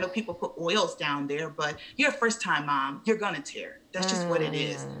online. I know people put oils down there, but you're a first-time mom. You're going to tear. That's just what it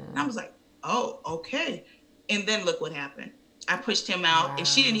is. And I was like, oh, okay. And then look what happened. I pushed him out and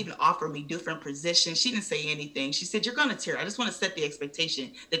she didn't even offer me different positions. She didn't say anything. She said, you're going to tear. I just want to set the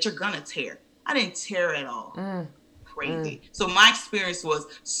expectation that you're going to tear. I didn't tear at all. Crazy. So my experience was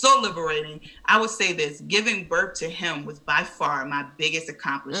so liberating. I would say this, giving birth to him was by far my biggest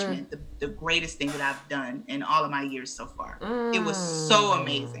accomplishment, the greatest thing that I've done in all of my years so far. It was so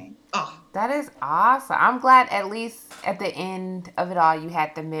amazing. Oh, that is awesome. I'm glad at least at the end of it all, you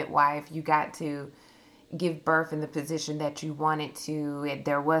had the midwife. You got to give birth in the position that you wanted to.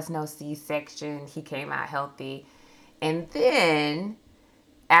 There was no C-section. He came out healthy. And then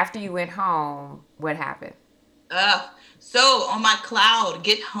after you went home, what happened? So on my cloud,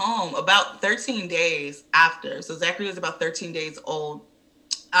 get home about 13 days after. So Zachary was about 13 days old.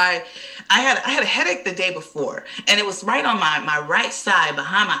 I had a headache the day before, and it was right on my right side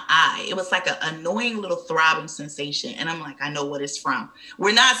behind my eye. It was like an annoying little throbbing sensation, and I'm like, I know what it's from.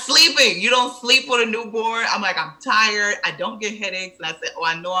 We're not sleeping. You don't sleep with a newborn. I'm like, I'm tired. I don't get headaches, and I said, oh,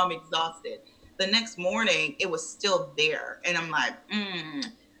 I know I'm exhausted. The next morning, it was still there, and I'm like,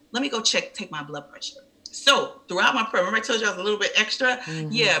 let me go take my blood pressure. So throughout my remember I told you I was a little bit extra? Mm-hmm.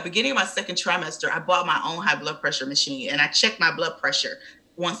 Yeah, beginning of my second trimester, I bought my own high blood pressure machine, and I checked my blood pressure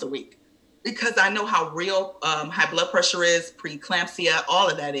once a week because I know how real high blood pressure is, preeclampsia, all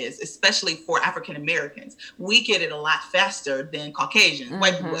of that is, especially for African Americans. We get it a lot faster than Caucasians,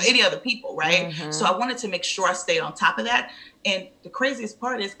 like any other people, right? So I wanted to make sure I stayed on top of that. And the craziest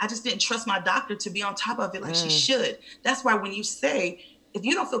part is I just didn't trust my doctor to be on top of it like she should. That's why when you say, if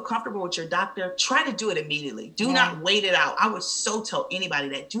you don't feel comfortable with your doctor, try to do it immediately. Do not wait it out. I would so tell anybody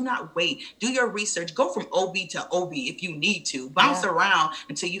that. Do not wait. Do your research. Go from OB to OB if you need to. Bounce around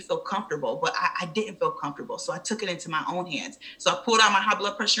until you feel comfortable. But I didn't feel comfortable, so I took it into my own hands. So I pulled out my high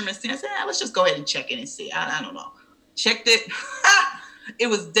blood pressure machine and said, let's just go ahead and check it and see. I don't know. Checked it. It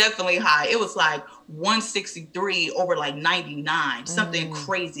was definitely high. It was like 163 over like 99, something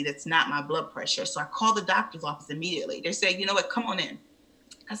crazy that's not my blood pressure. So I called the doctor's office immediately. They said, you know what, come on in.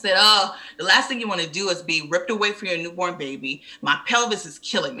 I said, the last thing you want to do is be ripped away from your newborn baby. My pelvis is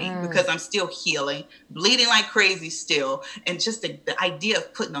killing me because I'm still healing, bleeding like crazy still. And just the idea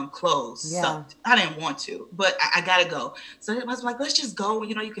of putting on clothes sucked. I didn't want to, but I got to go. So I was like, let's just go.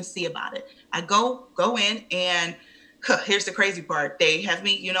 You know, you can see about it. I go in and here's the crazy part. They have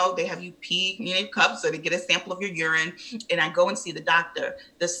me, they have you pee in your cup so they get a sample of your urine. And I go and see the doctor.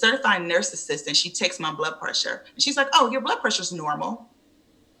 The certified nurse assistant, she takes my blood pressure. And she's like, oh, your blood pressure's normal.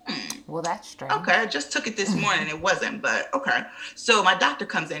 Well, that's strange. Okay, I just took it this morning. It wasn't, but okay. So my doctor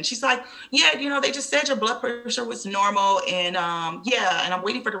comes in. She's like, yeah, they just said your blood pressure was normal. And and I'm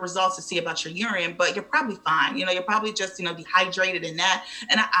waiting for the results to see about your urine, but you're probably fine. You're probably just, dehydrated in that.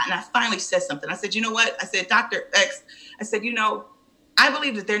 And I finally said something. I said, you know what? I said, Dr. X, I said, I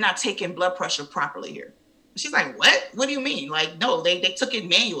believe that they're not taking blood pressure properly here. She's like, what? What do you mean? Like, no, they took it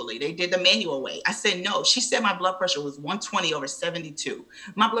manually. They did the manual way. I said, no. She said my blood pressure was 120 over 72.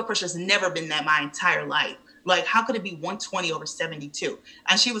 My blood pressure has never been that my entire life. Like, how could it be 120 over 72?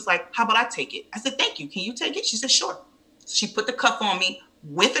 And she was like, how about I take it? I said, thank you. Can you take it? She said, sure. She put the cuff on me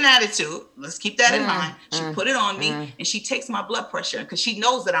with an attitude. Let's keep that in mind. She put it on me and she takes my blood pressure because she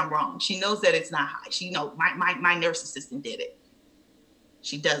knows that I'm wrong. She knows that it's not high. She knows my nurse assistant did it.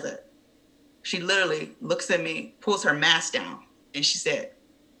 She does it. She literally looks at me, pulls her mask down, and she said,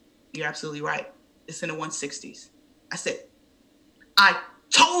 you're absolutely right. It's in the 160s. I said, I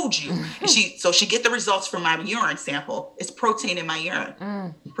told you. And she get the results from my urine sample. It's protein in my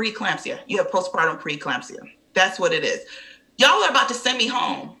urine. Preeclampsia. You have postpartum preeclampsia. That's what it is. Y'all are about to send me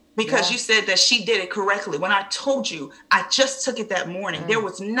home because you said that she did it correctly. When I told you, I just took it that morning. There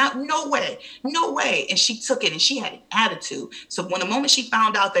was no way. And she took it and she had an attitude. So when the moment she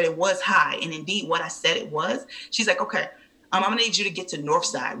found out that it was high and indeed what I said it was, she's like, okay, I'm going to need you to get to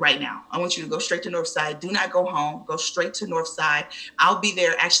Northside right now. I want you to go straight to Northside. Do not go home. Go straight to Northside. I'll be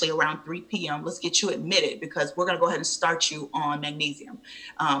there actually around 3 p.m. Let's get you admitted because we're going to go ahead and start you on magnesium.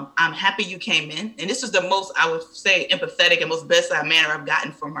 I'm happy you came in. And this is the most, I would say, empathetic and most bedside manner I've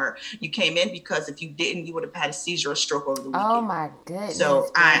gotten from her. You came in because if you didn't, you would have had a seizure or stroke over the weekend. Oh, my goodness.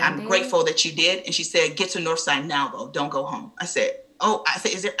 So I'm grateful that you did. And she said, get to Northside now, though. Don't go home. I said,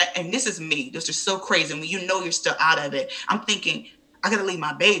 is there, and this is me. This is so crazy. When you're still out of it, I'm thinking, I got to leave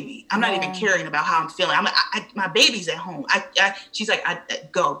my baby. I'm not even caring about how I'm feeling. I'm like, my baby's at home. She's like,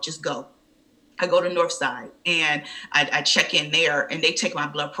 just go. I go to Northside and I check in there and they take my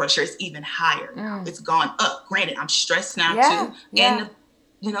blood pressure. It's even higher now. It's gone up. Granted, I'm stressed now too. Yeah. And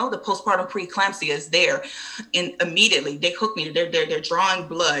the postpartum preeclampsia is there. And immediately they hooked me. They're drawing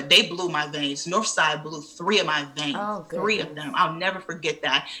blood. They blew my veins. Northside blew 3 of my veins. Oh, 3 of them. I'll never forget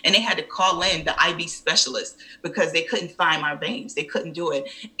that. And they had to call in the IV specialist because they couldn't find my veins. They couldn't do it.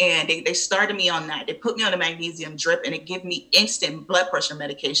 And they started me on that. They put me on a magnesium drip and it gave me instant blood pressure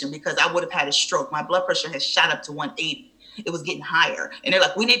medication because I would have had a stroke. My blood pressure has shot up to 180. It was getting higher. And they're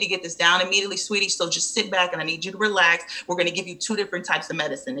like, we need to get this down immediately, sweetie. So just sit back and I need you to relax. We're going to give you 2 different types of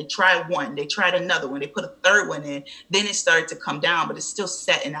medicine. They tried one. They tried another one. They put a third one in. Then it started to come down, but it's still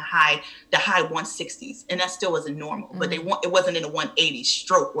set in the high 160s. And that still wasn't normal. But it wasn't in a 180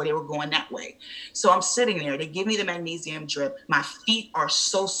 stroke where they were going that way. So I'm sitting there. They give me the magnesium drip. My feet are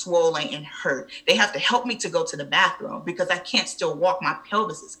so swollen and hurt. They have to help me to go to the bathroom because I can't still walk. My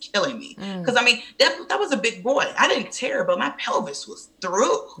pelvis is killing me. Because, that was a big boy. I didn't tear here, but my pelvis was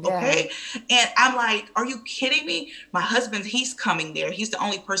through. Okay. And I'm like, are you kidding me? My husband, he's coming there. He's the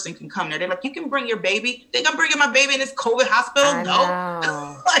only person who can come there. They're like, you can bring your baby. Think I'm bringing my baby in this COVID hospital?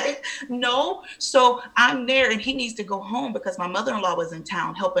 No. Like, no. So I'm there and he needs to go home because my mother-in-law was in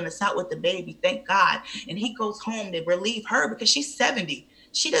town helping us out with the baby. Thank God. And he goes home to relieve her because she's 70.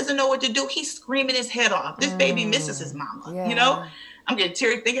 She doesn't know what to do. He's screaming his head off. This baby misses his mama, you know? I'm getting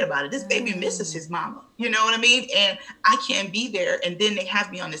teary thinking about it. This baby misses his mama. You know what I mean? And I can't be there. And then they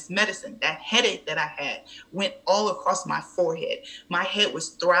have me on this medicine. That headache that I had went all across my forehead. My head was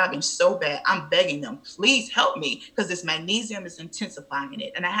throbbing so bad. I'm begging them, please help me, because this magnesium is intensifying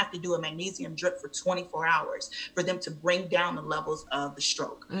it. And I have to do a magnesium drip for 24 hours for them to bring down the levels of the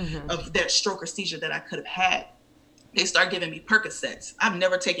stroke, of that stroke or seizure that I could have had. They start giving me Percocets. I've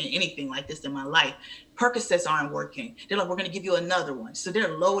never taken anything like this in my life. Percocets aren't working. They're like, we're going to give you another one. So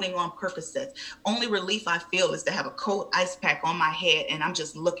they're loading on Percocets. Only relief I feel is to have a cold ice pack on my head and I'm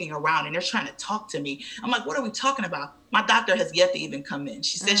just looking around and they're trying to talk to me. I'm like, what are we talking about? My doctor has yet to even come in.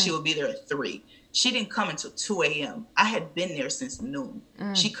 She said she will be there at 3. She didn't come until 2 a.m. I had been there since noon.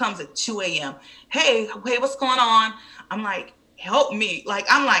 She comes at 2 a.m. Hey, what's going on? I'm like, help me.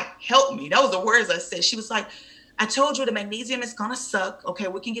 Help me. That was the words I said. She was like, I told you the magnesium is gonna suck. Okay,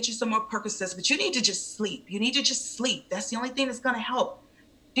 we can get you some more Percocets, but you need to just sleep. You need to just sleep. That's the only thing that's gonna help.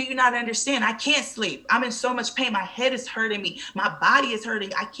 Do you not understand? I can't sleep. I'm in so much pain. My head is hurting me. My body is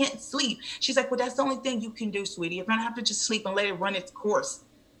hurting. I can't sleep. She's like, well, that's the only thing you can do, sweetie. You're gonna have to just sleep and let it run its course.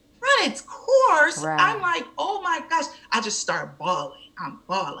 Run its course? Right. I'm like, oh my gosh. I just start bawling. I'm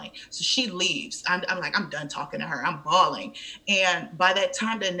bawling. So she leaves. I'm like, I'm done talking to her. I'm bawling. And by that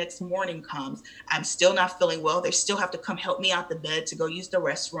time the next morning comes, I'm still not feeling well. They still have to come help me out the bed to go use the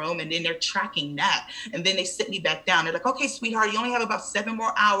restroom. And then they're tracking that. And then they sit me back down. They're like, okay, sweetheart, you only have about 7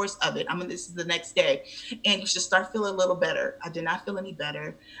 more hours of it. This is the next day. And you should start feeling a little better. I did not feel any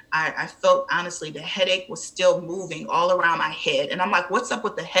better. I felt, honestly, the headache was still moving all around my head. And I'm like, what's up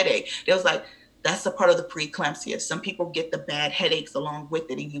with the headache? They was like, that's a part of the preeclampsia. Some people get the bad headaches along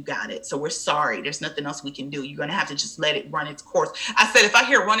with it and you got it. So we're sorry. There's nothing else we can do. You're going to have to just let it run its course. I said, if I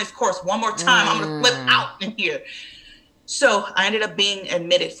hear run its course one more time, I'm going to flip out in here. So I ended up being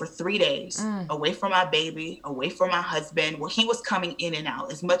admitted for 3 days, away from my baby, away from my husband, where he was coming in and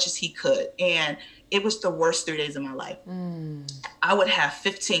out as much as he could. And it was the worst 3 days of my life. I would have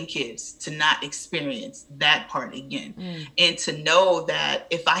 15 kids to not experience that part again. And to know that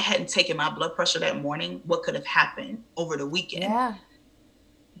if I hadn't taken my blood pressure that morning, what could have happened over the weekend? Yeah.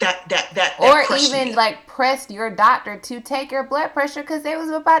 That or even me. Like pressed your doctor to take your blood pressure because they was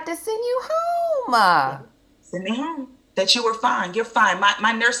about to send you home. Send me home. That you were fine. You're fine.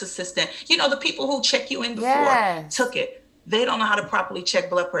 My nurse assistant, the people who check you in before took it. They don't know how to properly check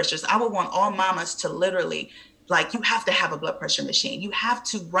blood pressures. I would want all mamas to literally, you have to have a blood pressure machine. You have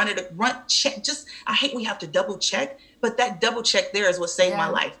to check. I hate we have to double check, but that double check there is what saved my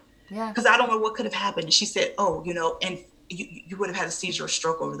life. Yeah. Because I don't know what could have happened. And she said, and you would have had a seizure or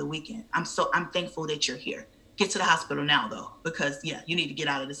stroke over the weekend. I'm thankful that you're here. Get to the hospital now though, because you need to get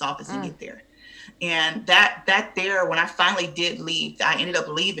out of this office and get there. And that there, when I finally did leave, I ended up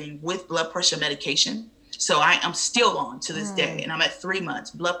leaving with blood pressure medication. So I'm still on to this day, and I'm at 3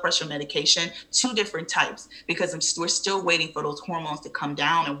 months, blood pressure medication, 2 different types, because we're still waiting for those hormones to come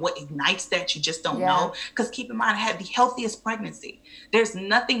down, and what ignites that, you just don't know. Because keep in mind, I had the healthiest pregnancy. There's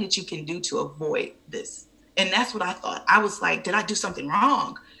nothing that you can do to avoid this. And that's what I thought. I was like, did I do something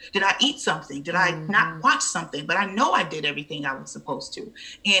wrong? Did I eat something? Did I not watch something? But I know I did everything I was supposed to.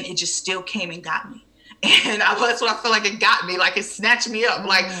 And it just still came and got me. And that's what I feel like it got me. Like it snatched me up.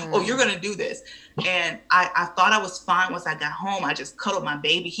 Like, oh, you're going to do this. And I thought I was fine. Once I got home, I just cuddled my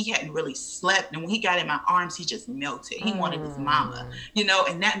baby. He hadn't really slept. And when he got in my arms, he just melted. He wanted his mama,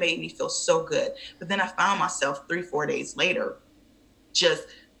 and that made me feel so good. But then I found myself 3-4 days later, just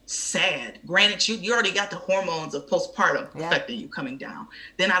sad. Granted, you already got the hormones of postpartum affecting you coming down.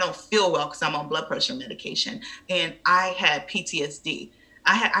 Then I don't feel well because I'm on blood pressure medication. And I had PTSD.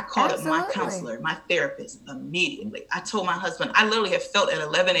 I called up my counselor, my therapist immediately. I told my husband, I literally had felt at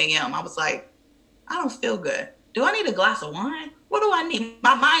 11 a.m. I was like, I don't feel good. Do I need a glass of wine? What do I need?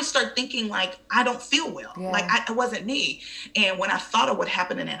 My mind started thinking like, I don't feel well. Like it wasn't me. And when I thought of what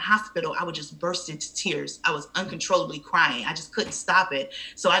happened in that hospital, I would just burst into tears. I was uncontrollably crying. I just couldn't stop it.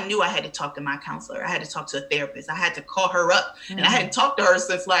 So I knew I had to talk to my counselor. I had to talk to a therapist. I had to call her up. And I hadn't talked to her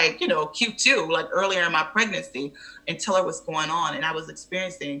since Q2, earlier in my pregnancy, and tell her what's going on. And I was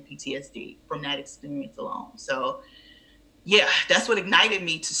experiencing PTSD from that experience alone. So that's what ignited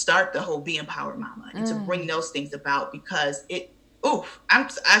me to start the whole Be Empowered Mama and to bring those things about, because I'm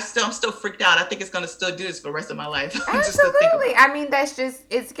still freaked out. I think it's gonna still do this for the rest of my life. Just to think Absolutely. about I mean,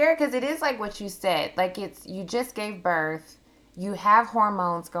 it's scary because it is like what you said. Like, you just gave birth, you have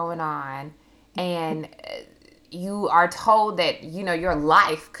hormones going on, and you are told that, your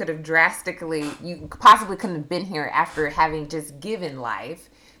life could have drastically, you possibly couldn't have been here after having just given life.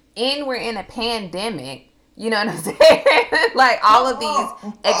 And we're in a pandemic. You know what I'm saying? Like, all of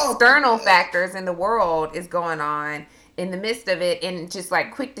these external factors in the world is going on in the midst of it, and just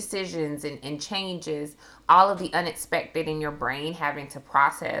like quick decisions and changes, all of the unexpected in your brain having to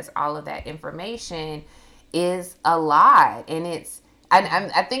process all of that information is a lot. And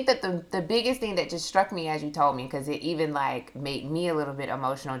I think that the biggest thing that just struck me as you told me, because it even like made me a little bit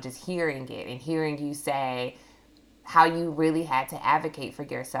emotional just hearing it and hearing you say how you really had to advocate for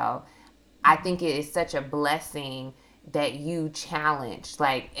yourself. I think it is such a blessing that you challenged,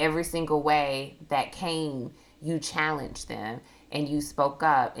 like, every single way that came, you challenged them and you spoke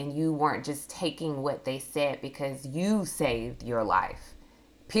up, and you weren't just taking what they said because you saved your life.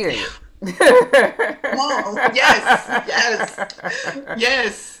 Period. Oh, yes.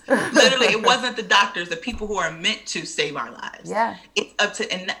 Literally, it wasn't the doctors, the people who are meant to save our lives. Yeah. It's up to,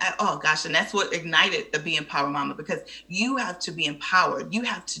 and oh gosh, and that's what ignited the Be Empowered Mama, because you have to be empowered. You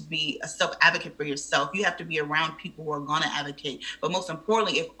have to be a self advocate for yourself. You have to be around people who are going to advocate. But most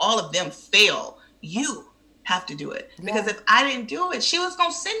importantly, if all of them fail, you have to do it. Yeah. Because if I didn't do it, she was going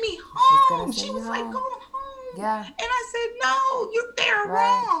to send me home. She was like, go home. Yeah. And I said, no, they're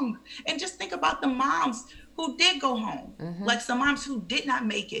wrong. And just think about the moms who did go home, like some moms who did not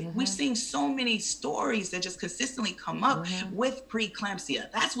make it. We've seen so many stories that just consistently come up with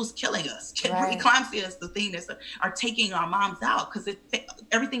preeclampsia. That's what's killing us. Preeclampsia is the thing that are taking our moms out, because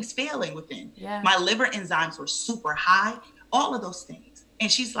everything's failing within. Yeah. My liver enzymes were super high, all of those things.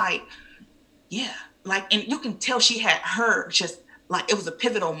 And she's like, yeah, like, and you can tell she had her just, like, it was a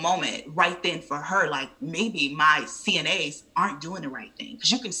pivotal moment right then for her. Like, maybe my CNAs aren't doing the right thing,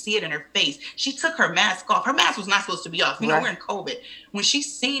 because you can see it in her face. She took her mask off. Her mask was not supposed to be off. You know, we're in COVID. When she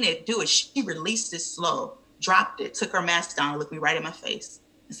seen it do it, she released it slow, dropped it, took her mask down, and looked me right in my face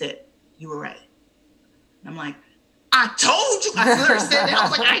and said, you were right. And I'm like, I told you. I literally said that. I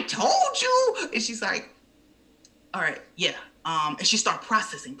was like, I told you. And she's like, all right, yeah. And she started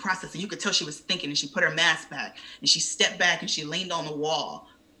processing. You could tell she was thinking, and she put her mask back, and she stepped back, and she leaned on the wall,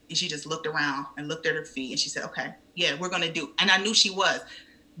 and she just looked around and looked at her feet, and she said, okay, yeah, we're going to do. And I knew she was.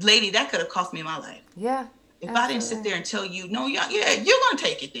 Lady, that could have cost me my life. Yeah. If absolutely. I didn't sit there and tell you, no, yeah, you're going to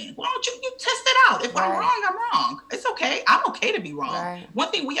take it then. Why don't you test it out? If I'm wrong, I'm wrong. It's okay. I'm okay to be wrong. Right.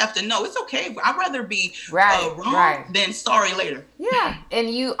 One thing we have to know, it's okay. I'd rather be wrong than sorry later. Yeah. And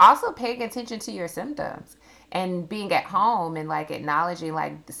you also paying attention to your symptoms. And being at home and like acknowledging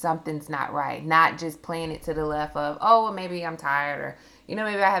like something's not right, not just playing it to the left of, oh, well, maybe I'm tired, or,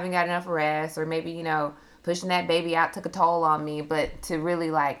 maybe I haven't got enough rest, or maybe, pushing that baby out took a toll on me, but to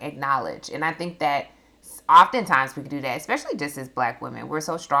really like acknowledge. And I think that oftentimes we can do that, especially just as Black women. We're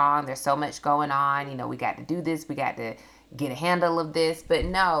so strong. There's so much going on. We got to do this. We got to get a handle of this. But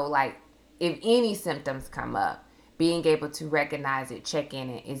no, like, if any symptoms come up, being able to recognize it, check in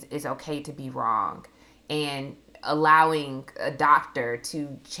it, is okay to be wrong. And allowing a doctor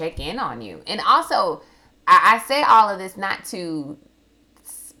to check in on you. And also, I say all of this not to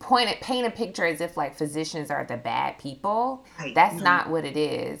paint a picture as if like physicians are the bad people. Right. That's not what it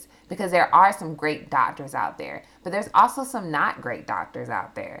is, because there are some great doctors out there, but there's also some not great doctors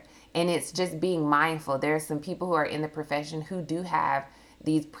out there. And it's just being mindful. There are some people who are in the profession who do have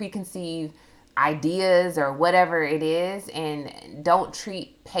these preconceived ideas or whatever it is, and don't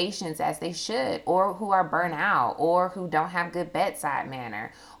treat patients as they should, or who are burnt out, or who don't have good bedside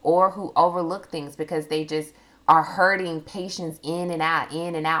manner, or who overlook things because they just are hurting patients in and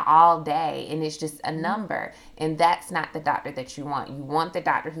out all day, and it's just a number. And that's not the doctor that you want. You want the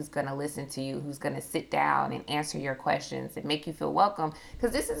doctor who's going to listen to you, who's going to sit down and answer your questions and make you feel welcome,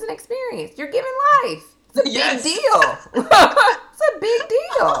 because this is an experience. You're giving life. It's a big deal. It's a big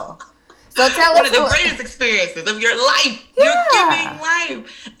deal. So tell one of the greatest experiences of your life. Yeah. You're giving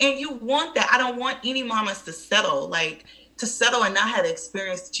life. And you want that. I don't want any mamas to settle and not have the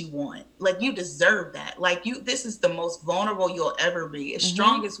experience that you want. Like, you deserve that. Like, this is the most vulnerable you'll ever be. As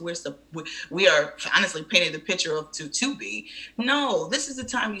strong as we are honestly painting the picture of to be. No, this is the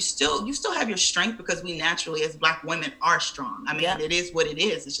time you still have your strength, because we naturally as Black women are strong. I mean, It is what it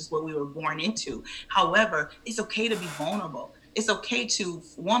is. It's just what we were born into. However, it's okay to be vulnerable. It's okay to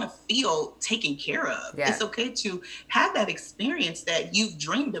want to feel taken care of. Yeah. It's okay to have that experience that you've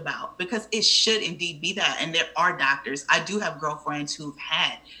dreamed about, because it should indeed be that. And there are doctors. I do have girlfriends who've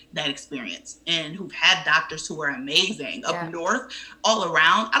had that experience and who've had doctors who are amazing up north, all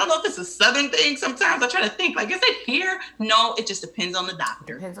around. I don't know if it's a Southern thing. Sometimes I try to think, like, is it here? No, it just depends on the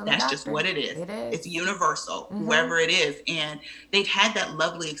doctor. That's just what it is. It's universal, whoever it is. And they've had that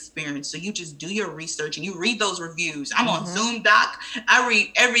lovely experience. So you just do your research and you read those reviews. I'm on Zoom Doc. I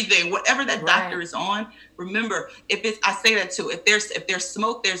read everything, whatever that doctor is on. Remember, I say that too. If there's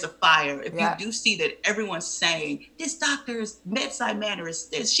smoke, there's a fire. If you do see that everyone's saying this doctor's bedside manner is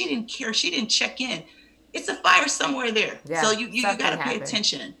this, she didn't care, she didn't check in, it's a fire somewhere there. Yeah, so you got to pay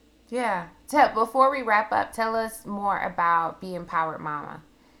attention. Yeah. Before we wrap up, tell us more about Be Empowered Mama.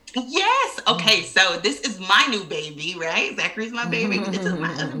 Yes. Okay. So this is my new baby, right? Zachary's my baby. This is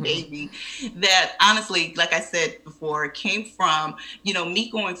my other baby that, honestly, like I said before, came from, me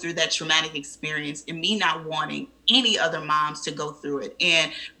going through that traumatic experience and me not wanting any other moms to go through it.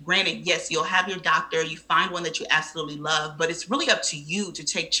 And granted, yes, you'll have your doctor, you find one that you absolutely love, but it's really up to you to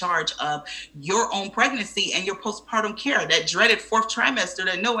take charge of your own pregnancy and your postpartum care, that dreaded fourth trimester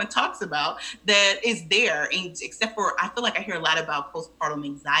that no one talks about, that is there. And except for, I feel like I hear a lot about postpartum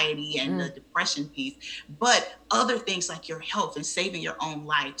anxiety and the depression piece, but other things like your health and saving your own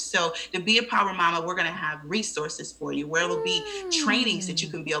life. So to Be Empowered Mama, we're going to have resources for you where it'll be trainings that you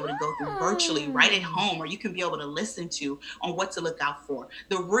can be able to go through virtually right at home, or you can be able to listen to on what to look out for.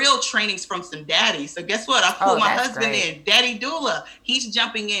 The real trainings from some daddies. So guess what? I pulled my husband in, Daddy Doula. He's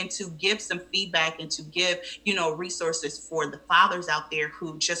jumping in to give some feedback and to give, resources for the fathers out there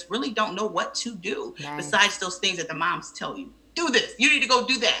who just really don't know what to do besides those things that the moms tell you. Do this. You need to go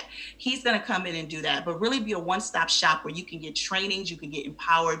do that. He's going to come in and do that, but really be a one-stop shop where you can get trainings, you can get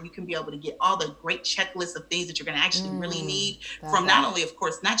empowered, you can be able to get all the great checklists of things that you're going to actually really need from not only, of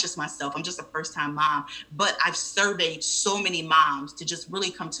course, not just myself. I'm just a first-time mom, but I've surveyed so many moms to just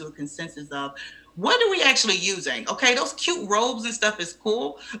really come to a consensus of, what are we actually using? Okay, those cute robes and stuff is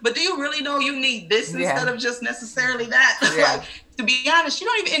cool, but do you really know you need this instead of just necessarily that? Like, to be honest, you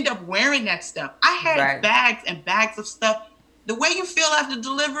don't even end up wearing that stuff. I had bags and bags of stuff. The way you feel after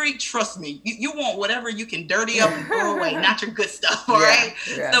delivery, trust me, you want whatever you can dirty up and throw away, not your good stuff, all right?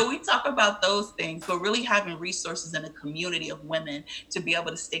 Yeah. So we talk about those things, but really having resources in a community of women to be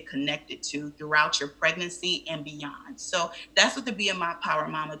able to stay connected to throughout your pregnancy and beyond. So that's what the Be Empowered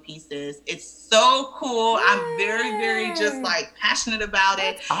Mama piece is. It's so cool. Yay. I'm very, very just passionate about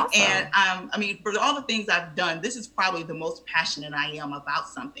it. Awesome. And for all the things I've done, this is probably the most passionate I am about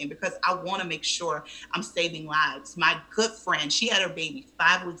something, because I want to make sure I'm saving lives. My good friend, she had her baby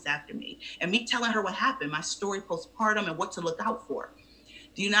 5 weeks after me, and me telling her what happened, my story postpartum and what to look out for.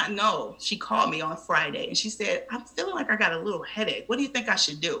 Do you not know? She called me on Friday and she said, I'm feeling like I got a little headache. What do you think I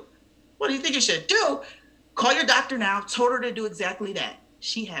should do? What do you think you should do? Call your doctor now. Told her to do exactly that.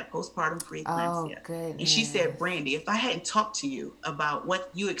 She had postpartum preeclampsia. Oh, goodness. And she said, Brandy, if I hadn't talked to you about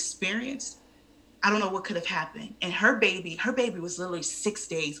what you experienced, I don't know what could have happened. And her baby was literally 6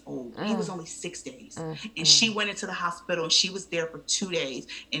 days old. He was only 6 days. And she went into the hospital and she was there for 2 days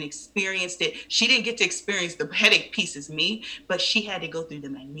and experienced it. She didn't get to experience the headache piece as me, but she had to go through the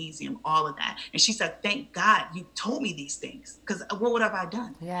magnesium, all of that. And she said, thank God you told me these things, because what would have I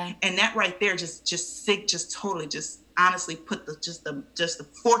done? Yeah. And that right there totally honestly put the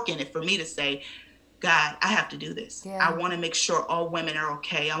fork in it for me to say, God, I have to do this. Yeah. I want to make sure all women are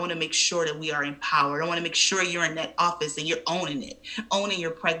okay. I want to make sure that we are empowered. I want to make sure you're in that office and you're owning your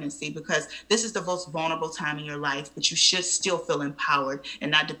pregnancy, because this is the most vulnerable time in your life, but you should still feel empowered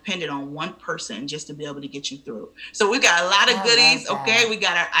and not dependent on one person just to be able to get you through. So we got a lot of goodies. Okay. We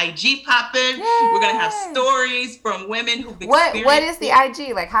got our IG popping. Yay. We're going to have stories from women who've experienced. What is the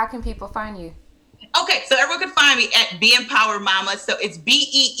IG? Like, how can people find you? Okay, so everyone can find me at Be Empowered Mama. So it's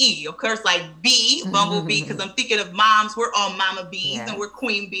BEE, of course, like bee, bumblebee, because I'm thinking of moms. We're all mama bees and we're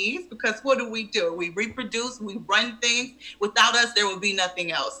queen bees, because what do? We reproduce, we run things. Without us, there would be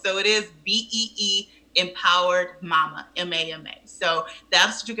nothing else. So it is BEE Empowered Mama, MAMA. So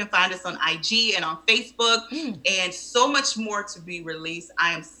that's what you can find us on IG and on Facebook, and so much more to be released.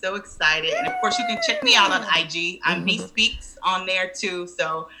 I am so excited. And of course, you can check me out on IG. I'm B Speaks on there too.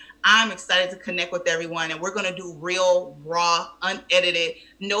 So I'm excited to connect with everyone, and we're going to do real, raw, unedited,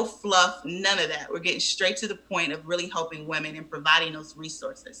 no fluff, none of that. We're getting straight to the point of really helping women and providing those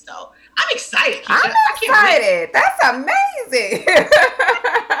resources. So I'm excited. I'm excited. That's amazing.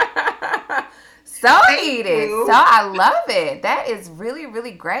 So needed. So I love it. That is really,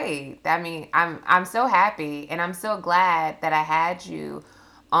 really great. I mean, I'm so happy, and I'm so glad that I had you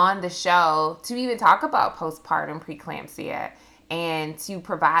on the show to even talk about postpartum preeclampsia and to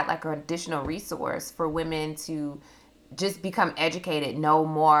provide like an additional resource for women to just become educated, know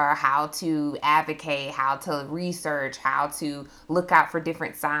more how to advocate, how to research, how to look out for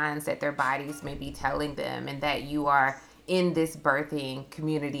different signs that their bodies may be telling them, and that you are in this birthing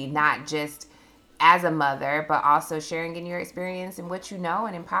community, not just as a mother, but also sharing in your experience and what you know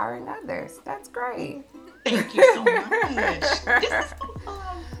and empowering others. That's great. Thank you so much. This is so fun.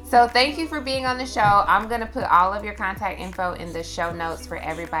 So thank you for being on the show. I'm going to put all of your contact info in the show notes for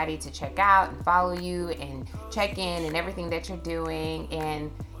everybody to check out and follow you and check in and everything that you're doing,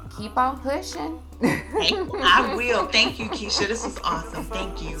 and keep on pushing. I will. Thank you, Keisha. This was awesome.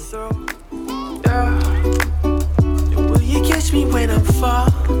 Thank you. Will you catch me when I'm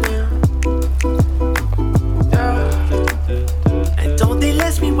falling? And don't they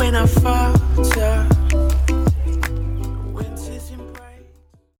let me when I fall?